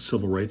South with a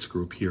civil rights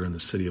group here in the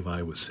city of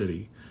Iowa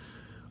City.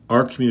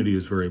 Our community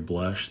is very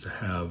blessed to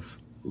have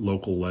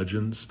local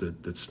legends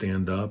that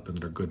stand up and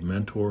that are good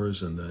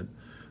mentors and that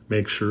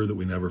make sure that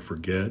we never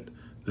forget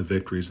the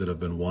victories that have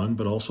been won,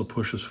 but also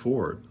push us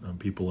forward.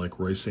 People like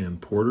Royce Ann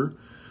Porter,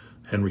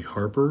 Henry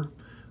Harper.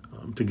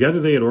 Together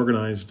they had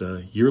organized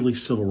a yearly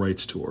civil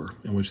rights tour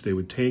in which they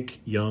would take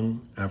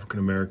young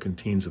African-American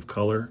teens of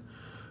color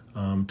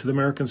to the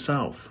American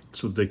South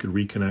so that they could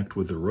reconnect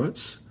with their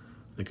roots.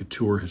 They could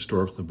tour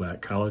historically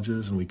black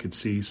colleges, and we could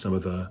see some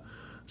of the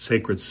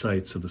sacred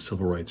sites of the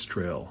Civil Rights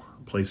Trail,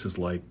 places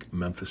like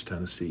Memphis,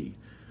 Tennessee,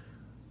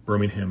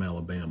 Birmingham,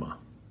 Alabama,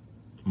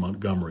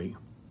 Montgomery,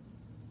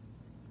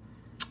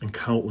 and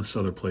countless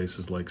other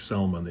places like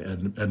Selma and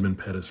the Edmund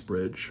Pettus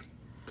Bridge.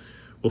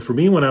 Well, for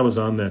me, when I was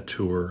on that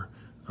tour,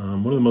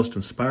 one of the most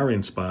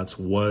inspiring spots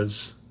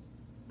was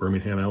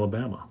Birmingham,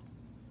 Alabama.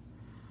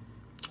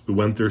 We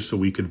went there so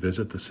we could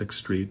visit the 6th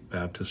Street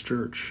Baptist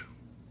Church.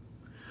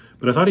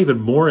 But I thought even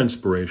more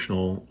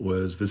inspirational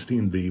was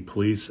visiting the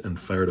police and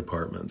fire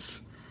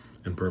departments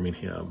in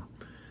Birmingham.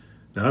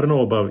 Now, I don't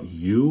know about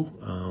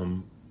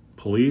you.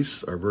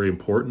 Police are very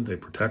important. They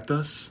protect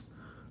us.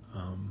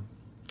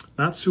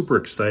 Not super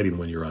exciting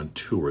when you're on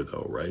tour,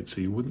 though, right? So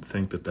you wouldn't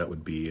think that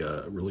would be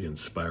a really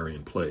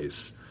inspiring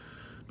place.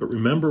 But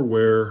remember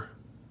where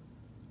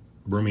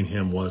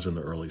Birmingham was in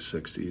the early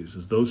 60s,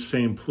 is those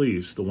same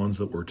police, the ones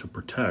that were to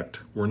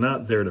protect, were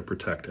not there to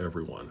protect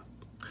everyone.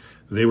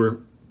 They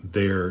were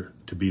there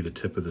to be the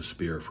tip of the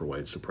spear for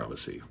white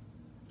supremacy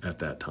at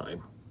that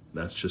time.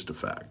 That's just a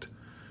fact.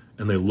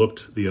 And they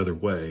looked the other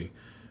way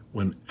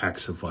when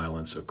acts of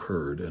violence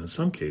occurred, and in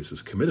some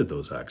cases committed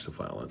those acts of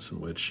violence in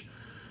which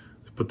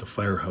they put the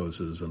fire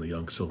hoses on the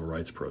young civil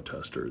rights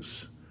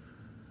protesters.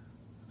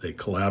 They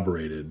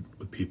collaborated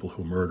with people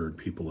who murdered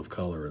people of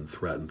color and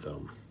threatened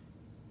them.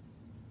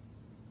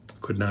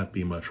 Could not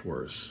be much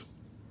worse.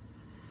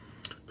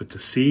 But to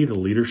see the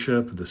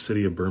leadership of the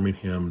city of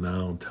Birmingham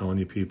now, I'm telling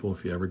you people,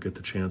 if you ever get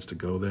the chance to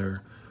go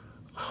there,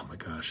 oh my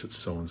gosh, it's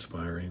so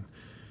inspiring.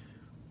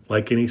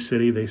 Like any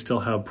city, they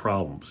still have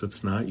problems.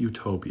 It's not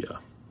utopia.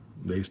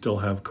 They still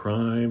have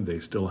crime, they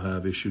still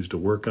have issues to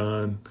work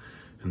on,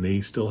 and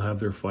they still have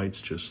their fights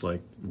just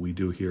like we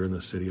do here in the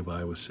city of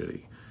Iowa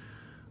City.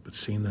 But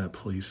seeing that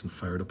police and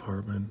fire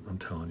department, I'm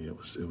telling you,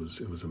 it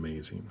was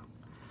amazing.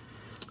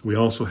 We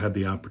also had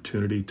the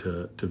opportunity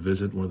to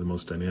visit one of the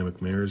most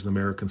dynamic mayors in the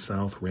American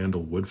South,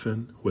 Randall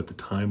Woodfin, who at the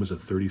time was a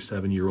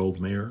 37-year-old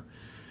mayor.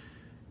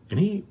 And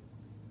he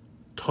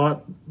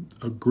taught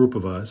a group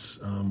of us.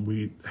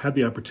 We had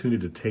the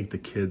opportunity to take the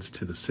kids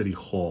to the city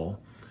hall,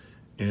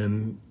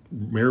 and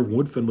Mayor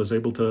Woodfin was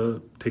able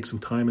to take some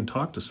time and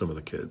talk to some of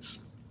the kids.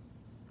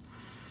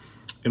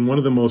 And one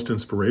of the most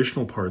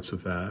inspirational parts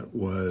of that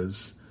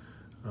was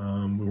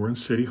we were in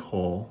City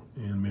Hall,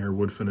 and Mayor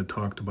Woodfin had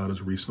talked about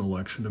his recent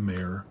election to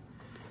mayor.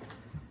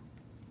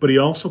 But he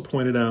also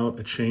pointed out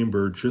a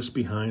chamber just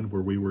behind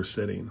where we were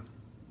sitting.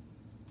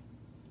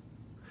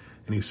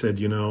 And he said,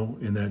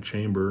 in that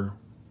chamber,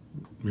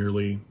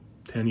 merely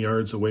 10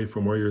 yards away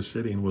from where you're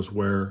sitting, was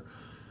where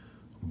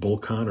Bull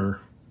Connor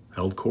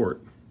held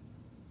court,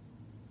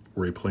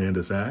 where he planned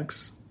his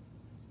acts,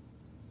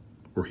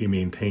 where he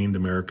maintained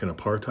American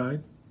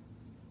apartheid,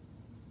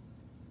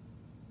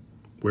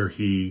 where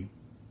he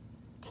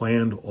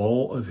planned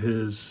all of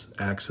his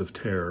acts of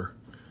terror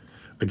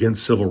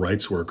against civil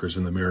rights workers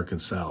in the American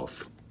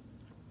South.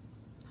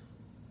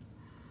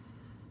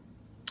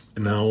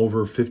 And now,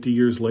 over 50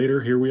 years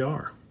later, here we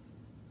are.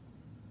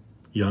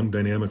 Young,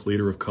 dynamic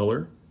leader of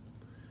color,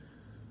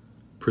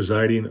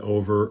 presiding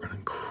over an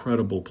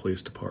incredible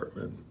police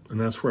department. And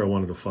that's where I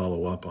wanted to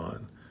follow up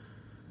on.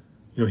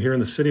 Here in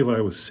the city of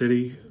Iowa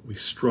City, we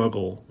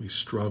struggle.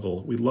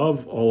 We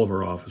love all of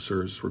our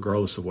officers,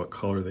 regardless of what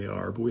color they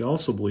are, but we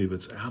also believe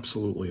it's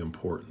absolutely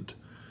important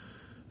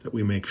that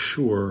we make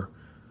sure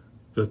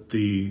that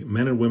the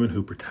men and women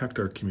who protect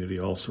our community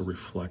also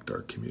reflect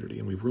our community.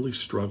 And we've really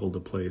struggled to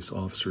place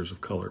officers of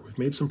color. We've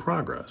made some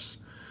progress,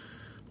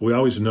 but we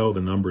always know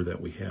the number that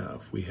we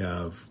have. We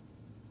have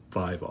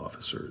 5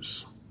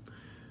 officers.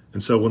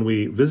 And so when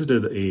we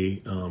visited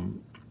a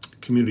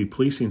community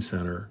policing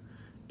center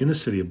in the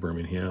city of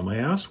Birmingham, I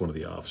asked one of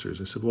the officers,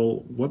 I said,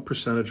 well, what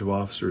percentage of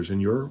officers in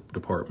your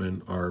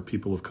department are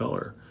people of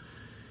color?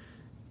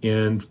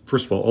 And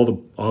first of all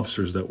the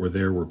officers that were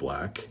there were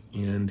black.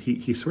 And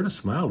he sort of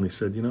smiled and he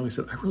said,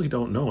 I really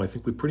don't know. I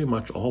think we pretty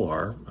much all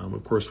are.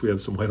 Of course, we had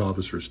some white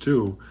officers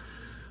too,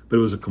 but it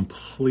was a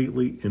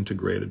completely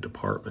integrated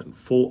department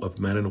full of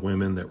men and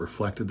women that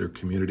reflected their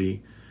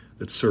community,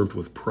 that served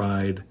with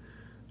pride.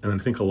 And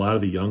I think a lot of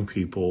the young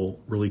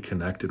people really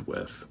connected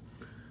with.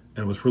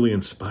 And it was really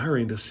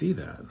inspiring to see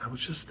that. And I was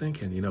just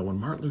thinking, when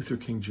Martin Luther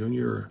King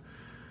Jr.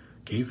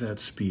 gave that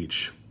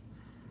speech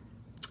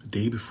the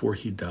day before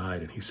he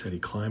died, and he said he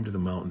climbed to the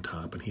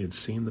mountaintop and he had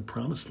seen the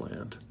promised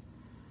land,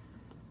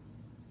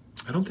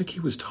 I don't think he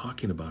was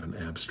talking about an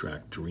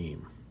abstract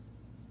dream.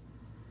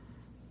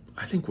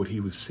 I think what he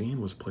was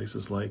seeing was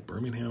places like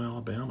Birmingham,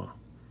 Alabama,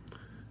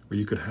 where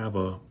you could have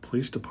a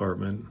police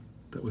department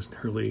that was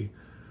nearly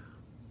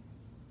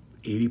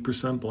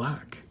 80%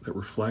 black, that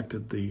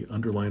reflected the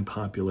underlying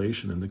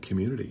population in the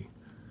community,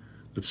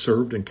 that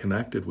served and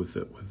connected with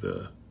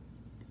the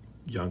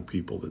young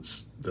people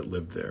that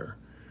lived there.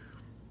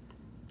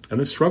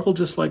 And they struggled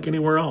just like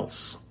anywhere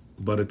else.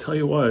 But I tell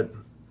you what,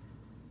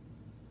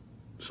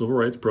 civil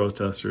rights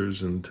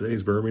protesters in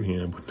today's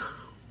Birmingham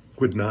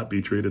would not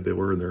be treated they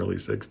were in the early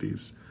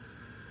 60s.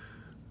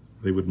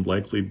 They would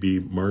likely be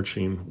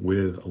marching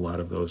with a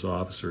lot of those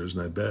officers,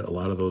 and I bet a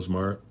lot of those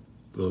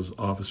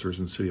officers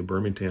in the city of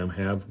Birmingham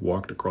have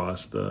walked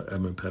across the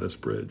Edmund Pettus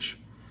Bridge.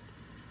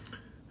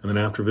 And then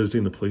after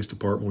visiting the police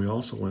department, we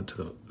also went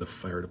to the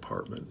fire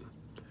department,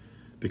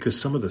 because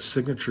some of the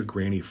signature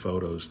grainy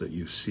photos that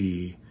you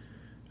see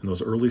in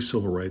those early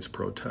civil rights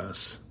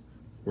protests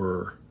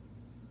were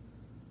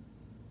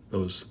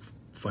those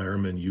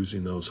firemen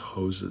using those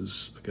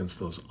hoses against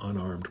those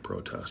unarmed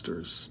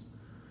protesters.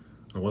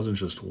 And it wasn't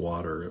just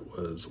water, it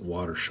was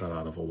water shot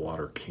out of a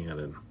water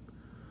cannon,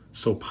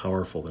 so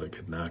powerful that it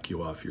could knock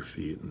you off your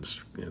feet and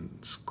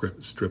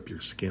strip your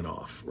skin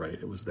off, right?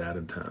 It was that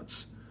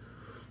intense.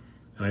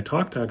 And I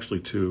talked actually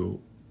to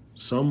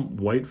some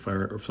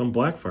some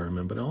black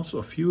firemen, but also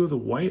a few of the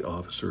white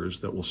officers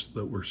that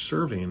were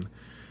serving,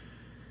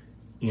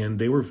 and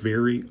they were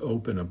very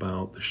open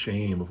about the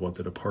shame of what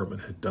the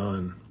department had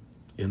done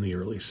in the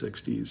early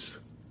 60s.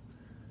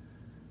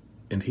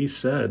 And he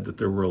said that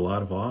there were a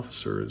lot of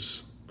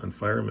officers and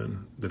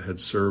firemen that had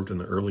served in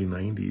the early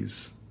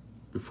 90s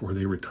before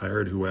they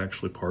retired who were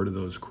actually part of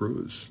those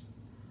crews.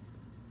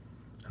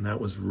 And that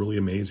was really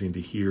amazing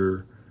to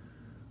hear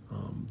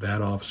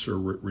that officer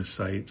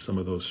recite some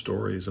of those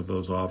stories of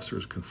those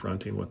officers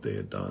confronting what they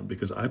had done.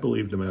 Because I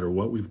believe no matter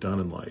what we've done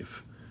in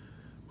life,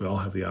 we all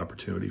have the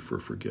opportunity for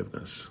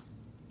forgiveness.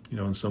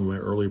 In some of my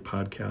earlier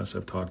podcasts,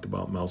 I've talked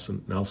about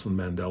Nelson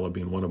Mandela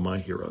being one of my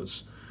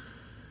heroes.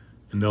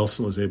 And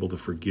Nelson was able to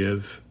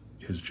forgive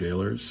his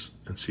jailers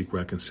and seek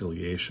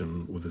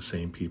reconciliation with the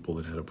same people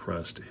that had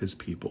oppressed his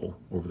people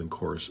over the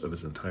course of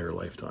his entire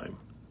lifetime.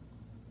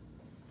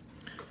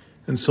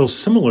 And so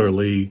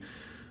similarly,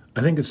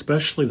 I think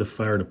especially the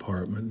fire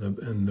department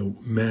and the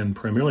men,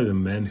 primarily the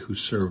men who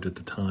served at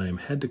the time,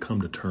 had to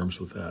come to terms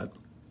with that,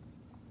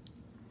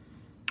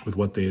 with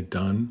what they had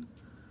done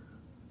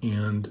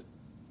and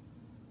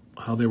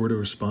how they were to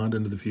respond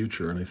into the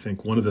future. And I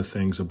think one of the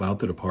things about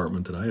the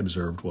department that I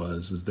observed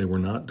is they were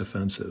not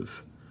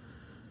defensive.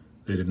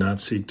 They did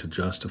not seek to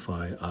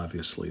justify,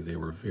 obviously. They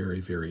were very,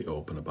 very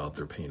open about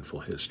their painful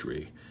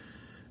history.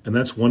 And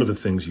that's one of the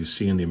things you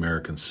see in the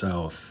American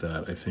South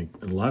that I think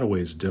in a lot of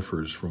ways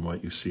differs from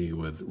what you see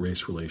with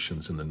race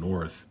relations in the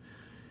North,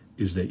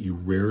 is that you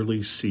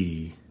rarely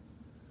see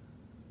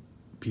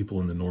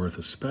people in the North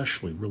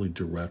especially really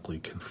directly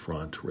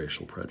confront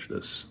racial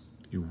prejudice.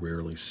 You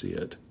rarely see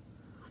it.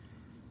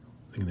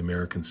 I think in the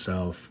American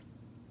South,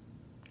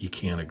 you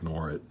can't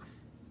ignore it.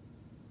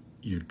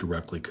 You're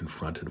directly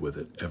confronted with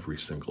it every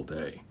single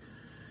day.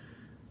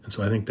 And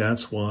so I think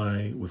that's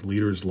why with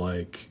leaders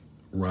like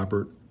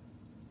Robert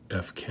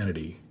F.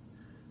 Kennedy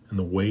and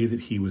the way that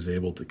he was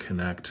able to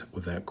connect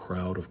with that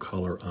crowd of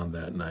color on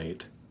that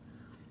night,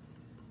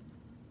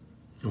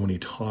 and when he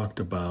talked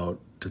about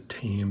to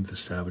tame the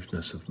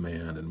savageness of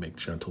man and make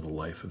gentle the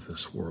life of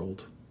this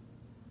world,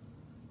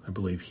 I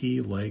believe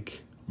he,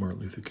 like Martin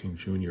Luther King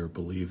Jr.,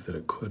 believed that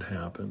it could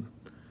happen.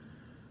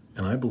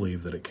 And I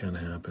believe that it can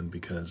happen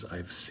because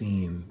I've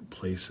seen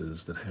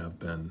places that have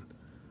been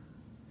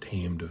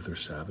tamed of their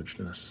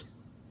savageness.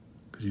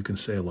 Because you can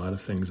say a lot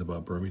of things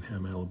about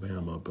Birmingham,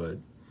 Alabama, but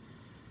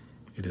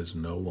it is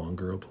no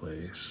longer a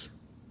place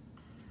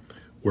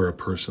where a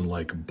person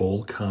like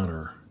Bull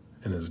Connor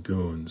and his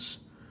goons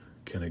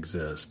can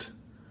exist.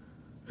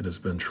 It has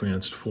been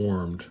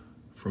transformed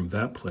from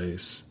that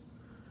place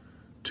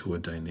to a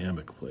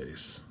dynamic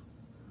place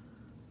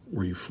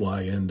where you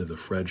fly into the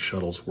Fred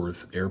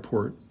Shuttlesworth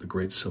Airport, the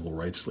great civil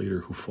rights leader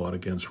who fought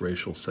against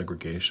racial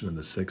segregation in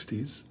the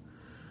 60s,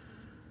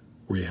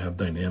 where you have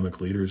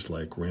dynamic leaders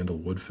like Randall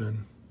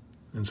Woodfin,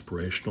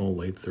 inspirational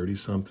late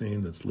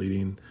 30-something that's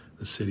leading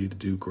the city to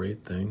do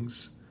great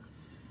things,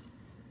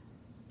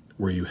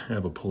 where you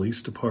have a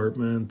police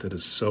department that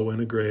is so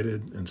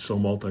integrated and so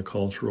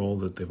multicultural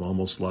that they've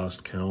almost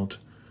lost count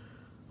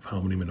of how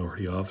many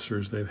minority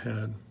officers they've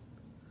had,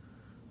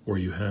 where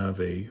you have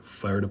a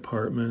fire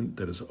department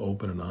that is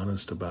open and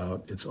honest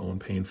about its own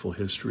painful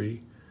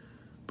history,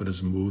 but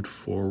has moved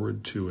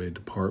forward to a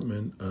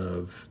department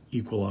of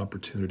equal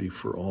opportunity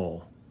for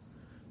all.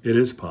 It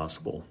is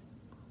possible.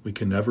 We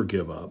can never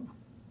give up.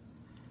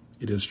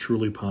 It is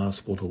truly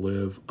possible to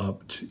live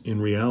up to, in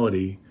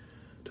reality,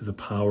 to the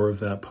power of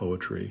that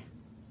poetry.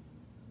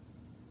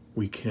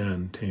 We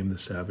can tame the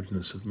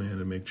savageness of man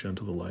and make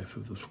gentle the life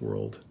of this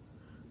world,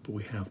 but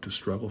we have to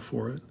struggle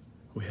for it.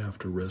 We have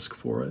to risk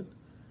for it.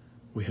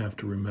 We have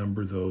to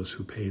remember those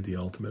who paid the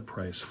ultimate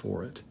price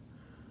for it,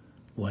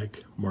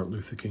 like Martin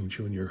Luther King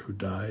Jr., who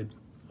died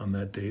on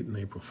that date on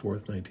April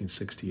 4th,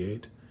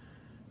 1968,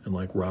 and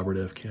like Robert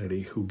F.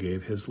 Kennedy, who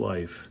gave his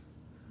life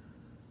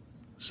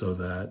so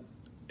that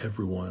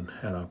everyone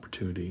had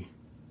opportunity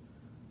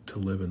to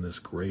live in this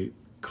great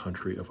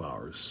country of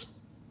ours.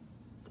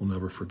 We'll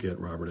never forget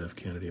Robert F.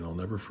 Kennedy, and I'll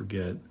never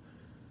forget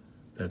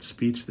that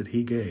speech that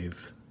he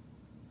gave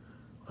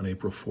on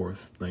April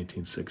 4th,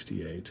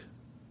 1968.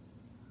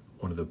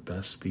 One of the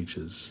best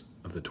speeches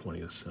of the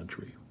 20th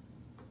century.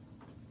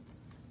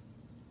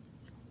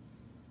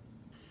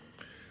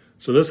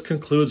 So this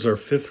concludes our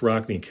fifth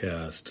Rockney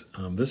cast.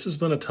 This has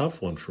been a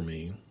tough one for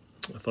me.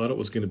 I thought it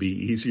was going to be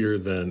easier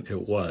than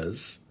it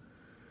was,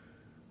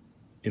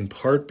 in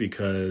part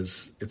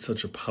because it's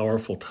such a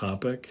powerful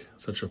topic,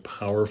 such a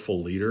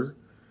powerful leader,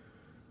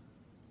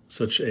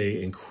 such an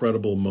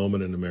incredible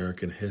moment in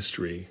American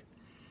history.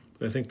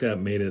 But I think that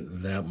made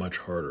it that much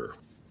harder.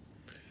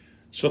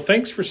 So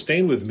thanks for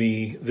staying with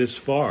me this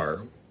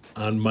far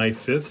on my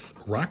fifth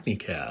Rockney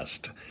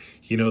cast.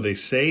 You know, they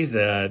say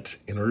that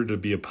in order to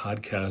be a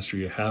podcaster,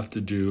 you have to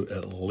do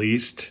at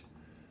least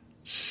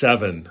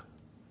 7.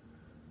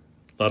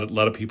 A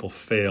lot of people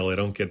fail. They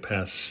don't get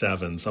past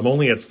 7. So I'm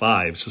only at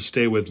 5, so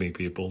stay with me,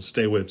 people.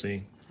 Stay with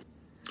me.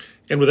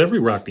 And with every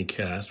Rockney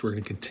cast, we're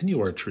going to continue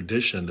our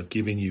tradition of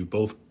giving you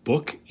both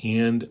book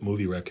and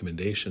movie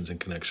recommendations in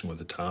connection with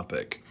the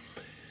topic.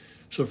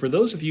 So for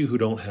those of you who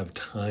don't have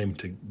time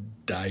to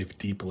dive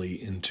deeply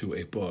into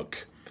a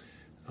book,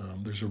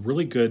 there's a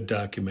really good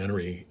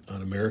documentary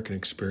on American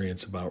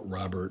experience about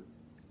Robert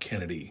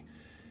Kennedy.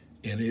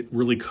 And it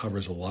really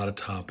covers a lot of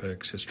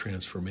topics, his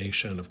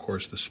transformation, of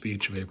course, the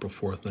speech of April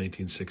 4th,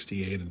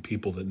 1968, and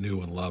people that knew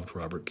and loved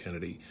Robert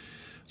Kennedy.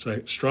 So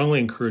I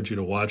strongly encourage you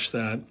to watch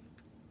that.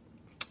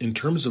 In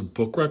terms of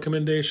book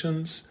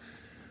recommendations,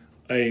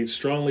 I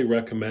strongly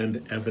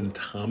recommend Evan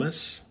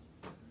Thomas,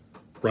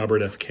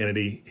 Robert F.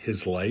 Kennedy,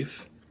 His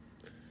Life.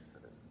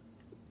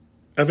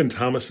 Evan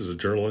Thomas is a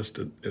journalist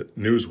at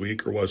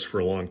Newsweek, or was for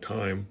a long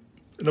time.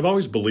 And I've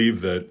always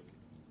believed that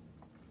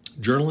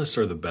Journalists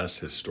are the best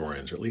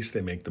historians, or at least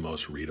they make the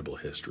most readable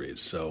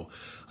histories. So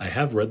I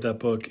have read that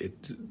book.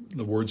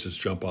 The words just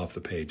jump off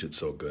the page. It's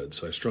so good.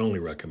 So I strongly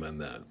recommend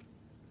that.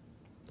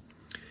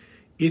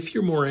 If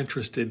you're more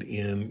interested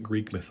in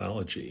Greek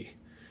mythology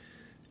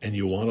and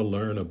you want to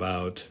learn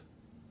about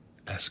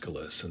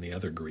Aeschylus and the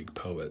other Greek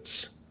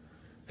poets,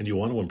 and you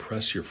want to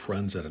impress your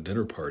friends at a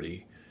dinner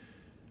party,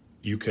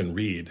 you can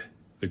read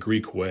The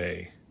Greek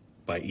Way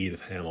by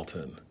Edith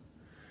Hamilton.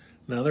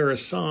 Now, there are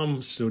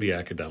some snooty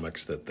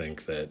academics that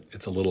think that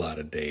it's a little out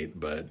of date,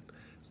 but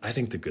I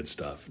think the good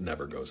stuff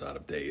never goes out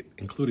of date,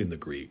 including the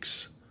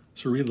Greeks.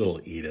 So read a little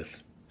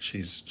Edith.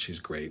 She's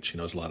great. She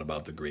knows a lot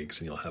about the Greeks,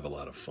 and you'll have a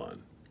lot of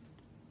fun.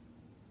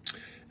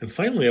 And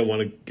finally, I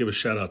want to give a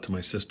shout out to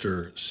my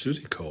sister,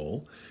 Susie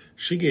Cole.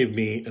 She gave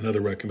me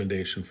another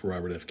recommendation for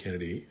Robert F.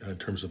 Kennedy in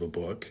terms of a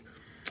book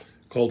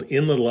called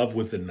In the Love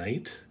with the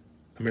Night,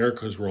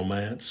 America's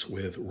Romance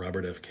with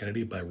Robert F.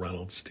 Kennedy by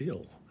Ronald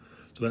Steele.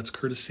 So that's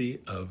courtesy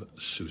of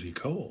Susie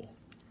Cole.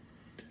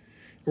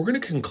 We're going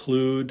to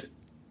conclude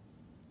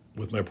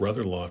with my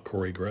brother-in-law,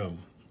 Corey Grimm,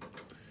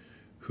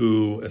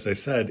 who, as I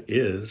said,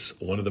 is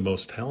one of the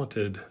most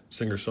talented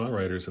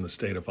singer-songwriters in the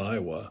state of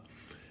Iowa.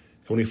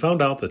 And when he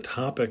found out the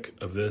topic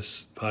of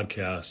this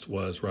podcast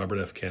was Robert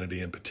F.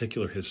 Kennedy, in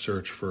particular his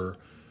search for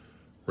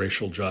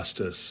racial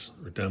justice,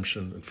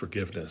 redemption, and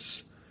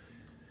forgiveness,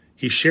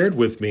 he shared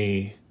with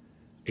me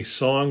a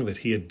song that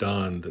he had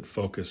done that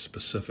focused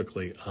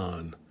specifically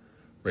on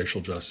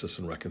racial justice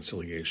and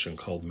reconciliation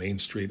called Main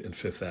Street and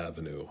Fifth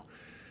Avenue.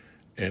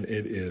 And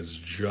it is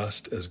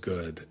just as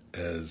good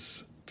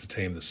as To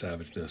Tame the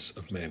Savageness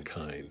of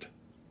Mankind.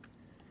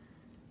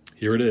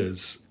 Here it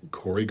is,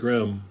 Corey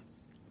Grimm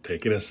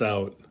taking us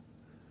out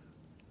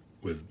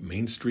with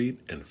Main Street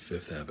and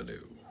Fifth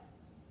Avenue.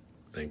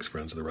 Thanks,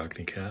 friends of the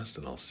Rockney Cast,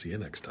 and I'll see you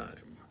next time.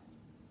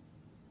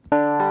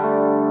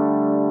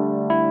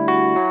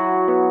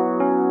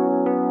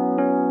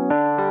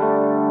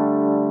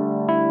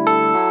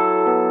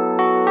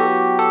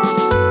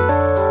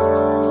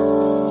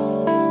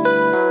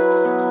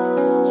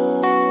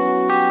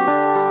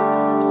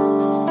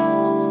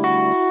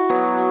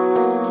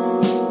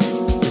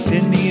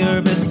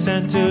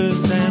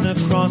 Centers and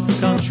across the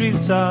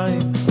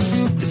countryside,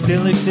 there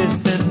still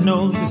exists an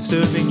old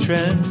disturbing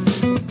trend.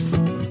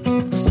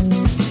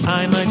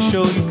 I might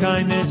show you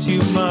kindness, you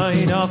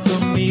might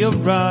offer me a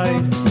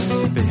ride,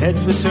 but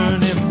heads would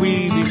turn if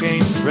we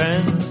became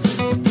friends.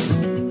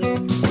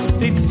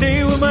 They'd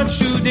say we're much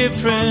too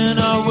different,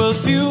 our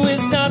worldview is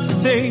not the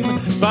same.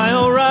 By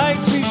all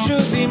rights we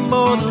should be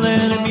mortal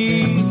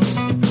enemies,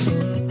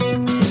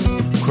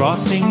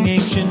 crossing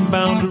ancient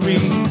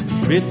boundaries.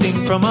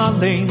 Drifting from our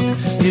lanes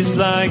is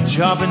like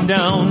chopping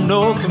down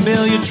old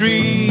familiar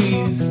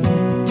trees.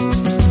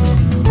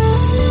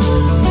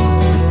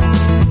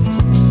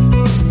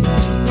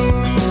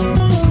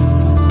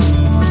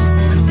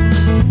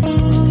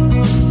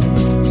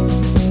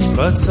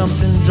 But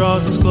something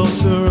draws us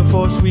closer, a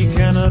force we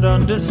cannot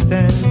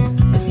understand,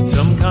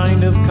 some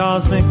kind of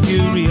cosmic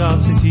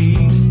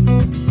curiosity.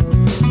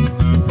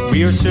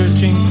 We are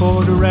searching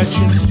for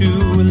directions to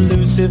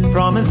elusive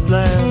promised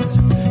lands,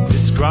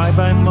 described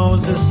by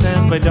Moses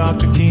and by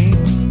Dr. King.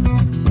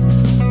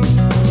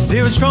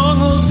 There are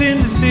strongholds in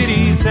the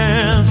cities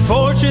and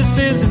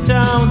fortresses and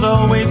towns,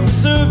 always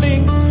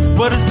preserving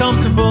what is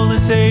comfortable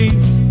and safe.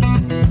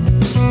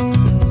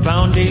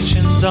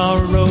 Foundations are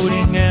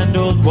eroding and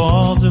old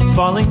walls are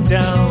falling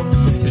down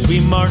as we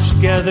march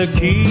together,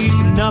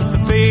 keeping up the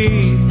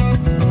faith.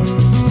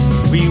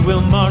 We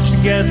will march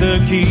together,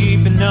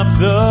 keeping up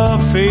the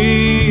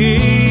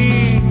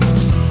faith.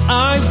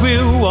 I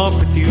will walk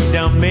with you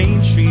down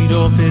Main Street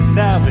or Fifth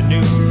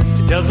Avenue.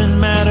 It doesn't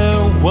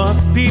matter what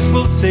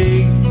people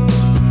say.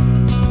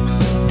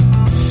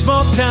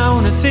 Small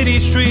town, a city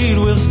street,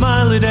 we'll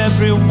smile at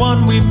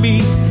everyone we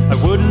meet. I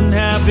wouldn't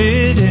have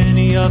it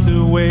any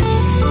other way.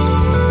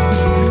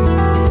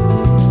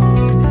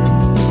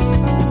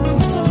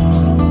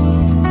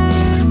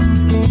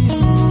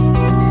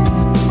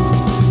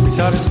 We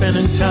started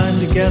spending time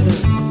together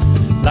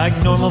like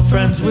normal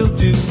friends will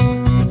do.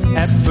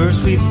 At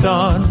first we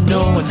thought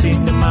no one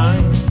seemed to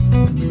mind.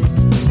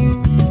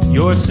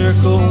 Your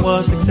circle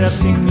was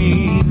accepting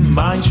me,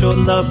 mine showed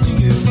love to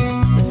you.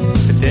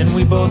 But then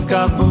we both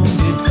got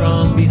wounded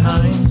from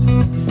behind.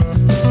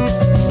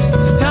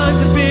 Sometimes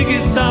the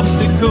biggest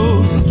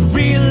obstacles to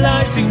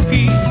realizing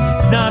peace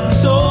is not the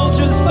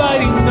soldiers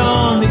fighting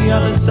on the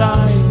other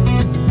side.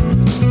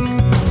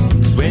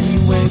 It's when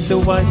you wave the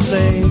white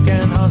flag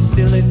and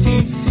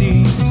hostility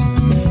cease,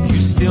 you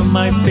still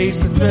might face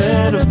the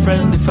threat of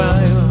friendly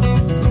fire.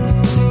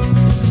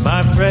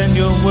 My friend,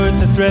 you're worth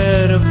the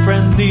threat of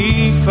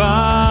friendly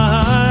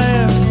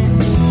fire.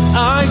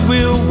 I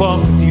will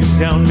walk with you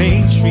down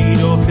Main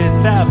Street or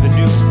Fifth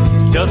Avenue.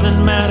 It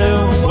doesn't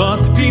matter what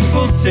the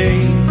people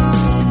say.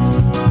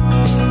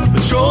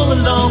 We'll stroll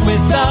along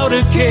without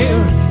a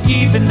care,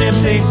 even if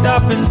they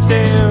stop and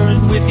stare.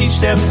 And with each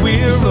step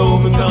we're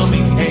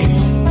overcoming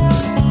hate.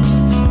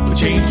 We'll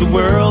change the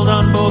world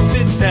on both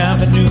Fifth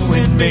Avenue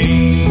and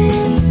Main.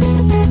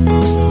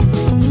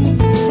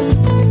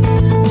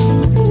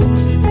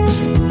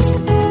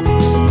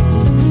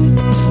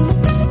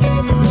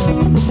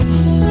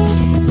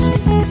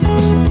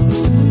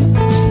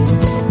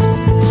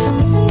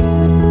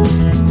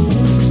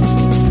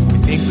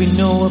 we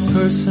know a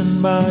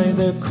person by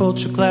their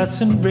culture,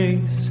 class, and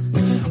race.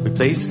 We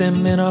place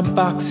them in our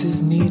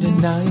boxes, neat and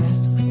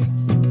nice.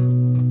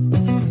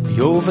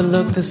 We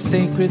overlook the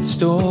sacred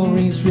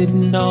stories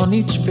written on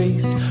each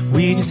face.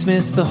 We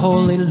dismiss the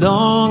holy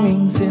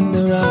longings in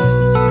their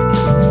eyes.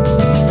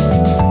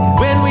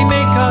 When we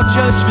make our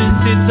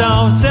judgments, it's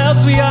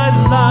ourselves we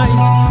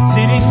idolize,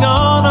 sitting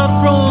on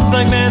our thrones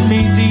like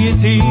man-made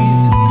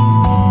deities.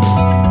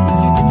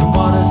 In the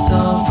waters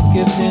of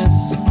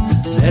forgiveness,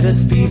 let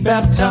us be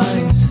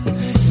baptized.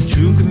 In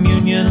true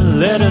communion,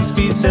 let us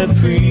be set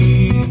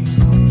free.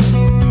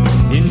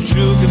 In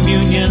true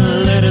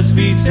communion, let us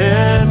be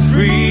set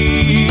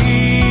free.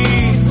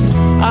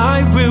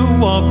 I will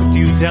walk with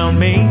you down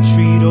Main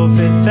Street or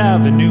Fifth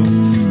Avenue.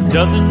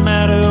 Doesn't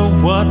matter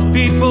what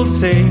people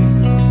say.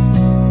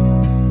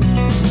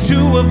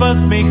 Two of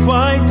us make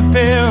quite the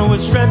pair. We'll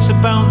stretch the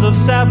bounds of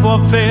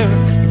savoir-faire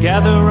and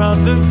gather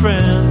other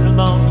friends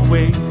along the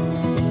way.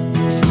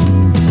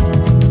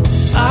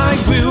 I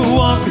will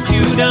walk with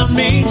you down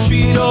Main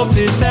Street or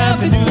Fifth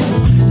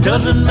Avenue.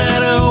 Doesn't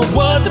matter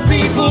what the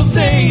people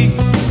say.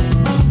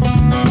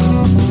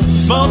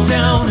 Small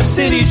town or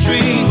city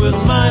street, we'll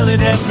smile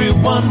at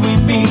everyone we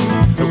meet.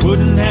 I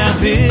wouldn't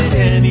have it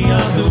any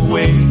other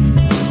way.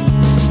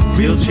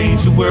 We'll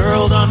change the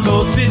world on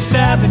both Fifth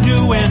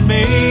Avenue and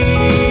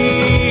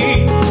Main.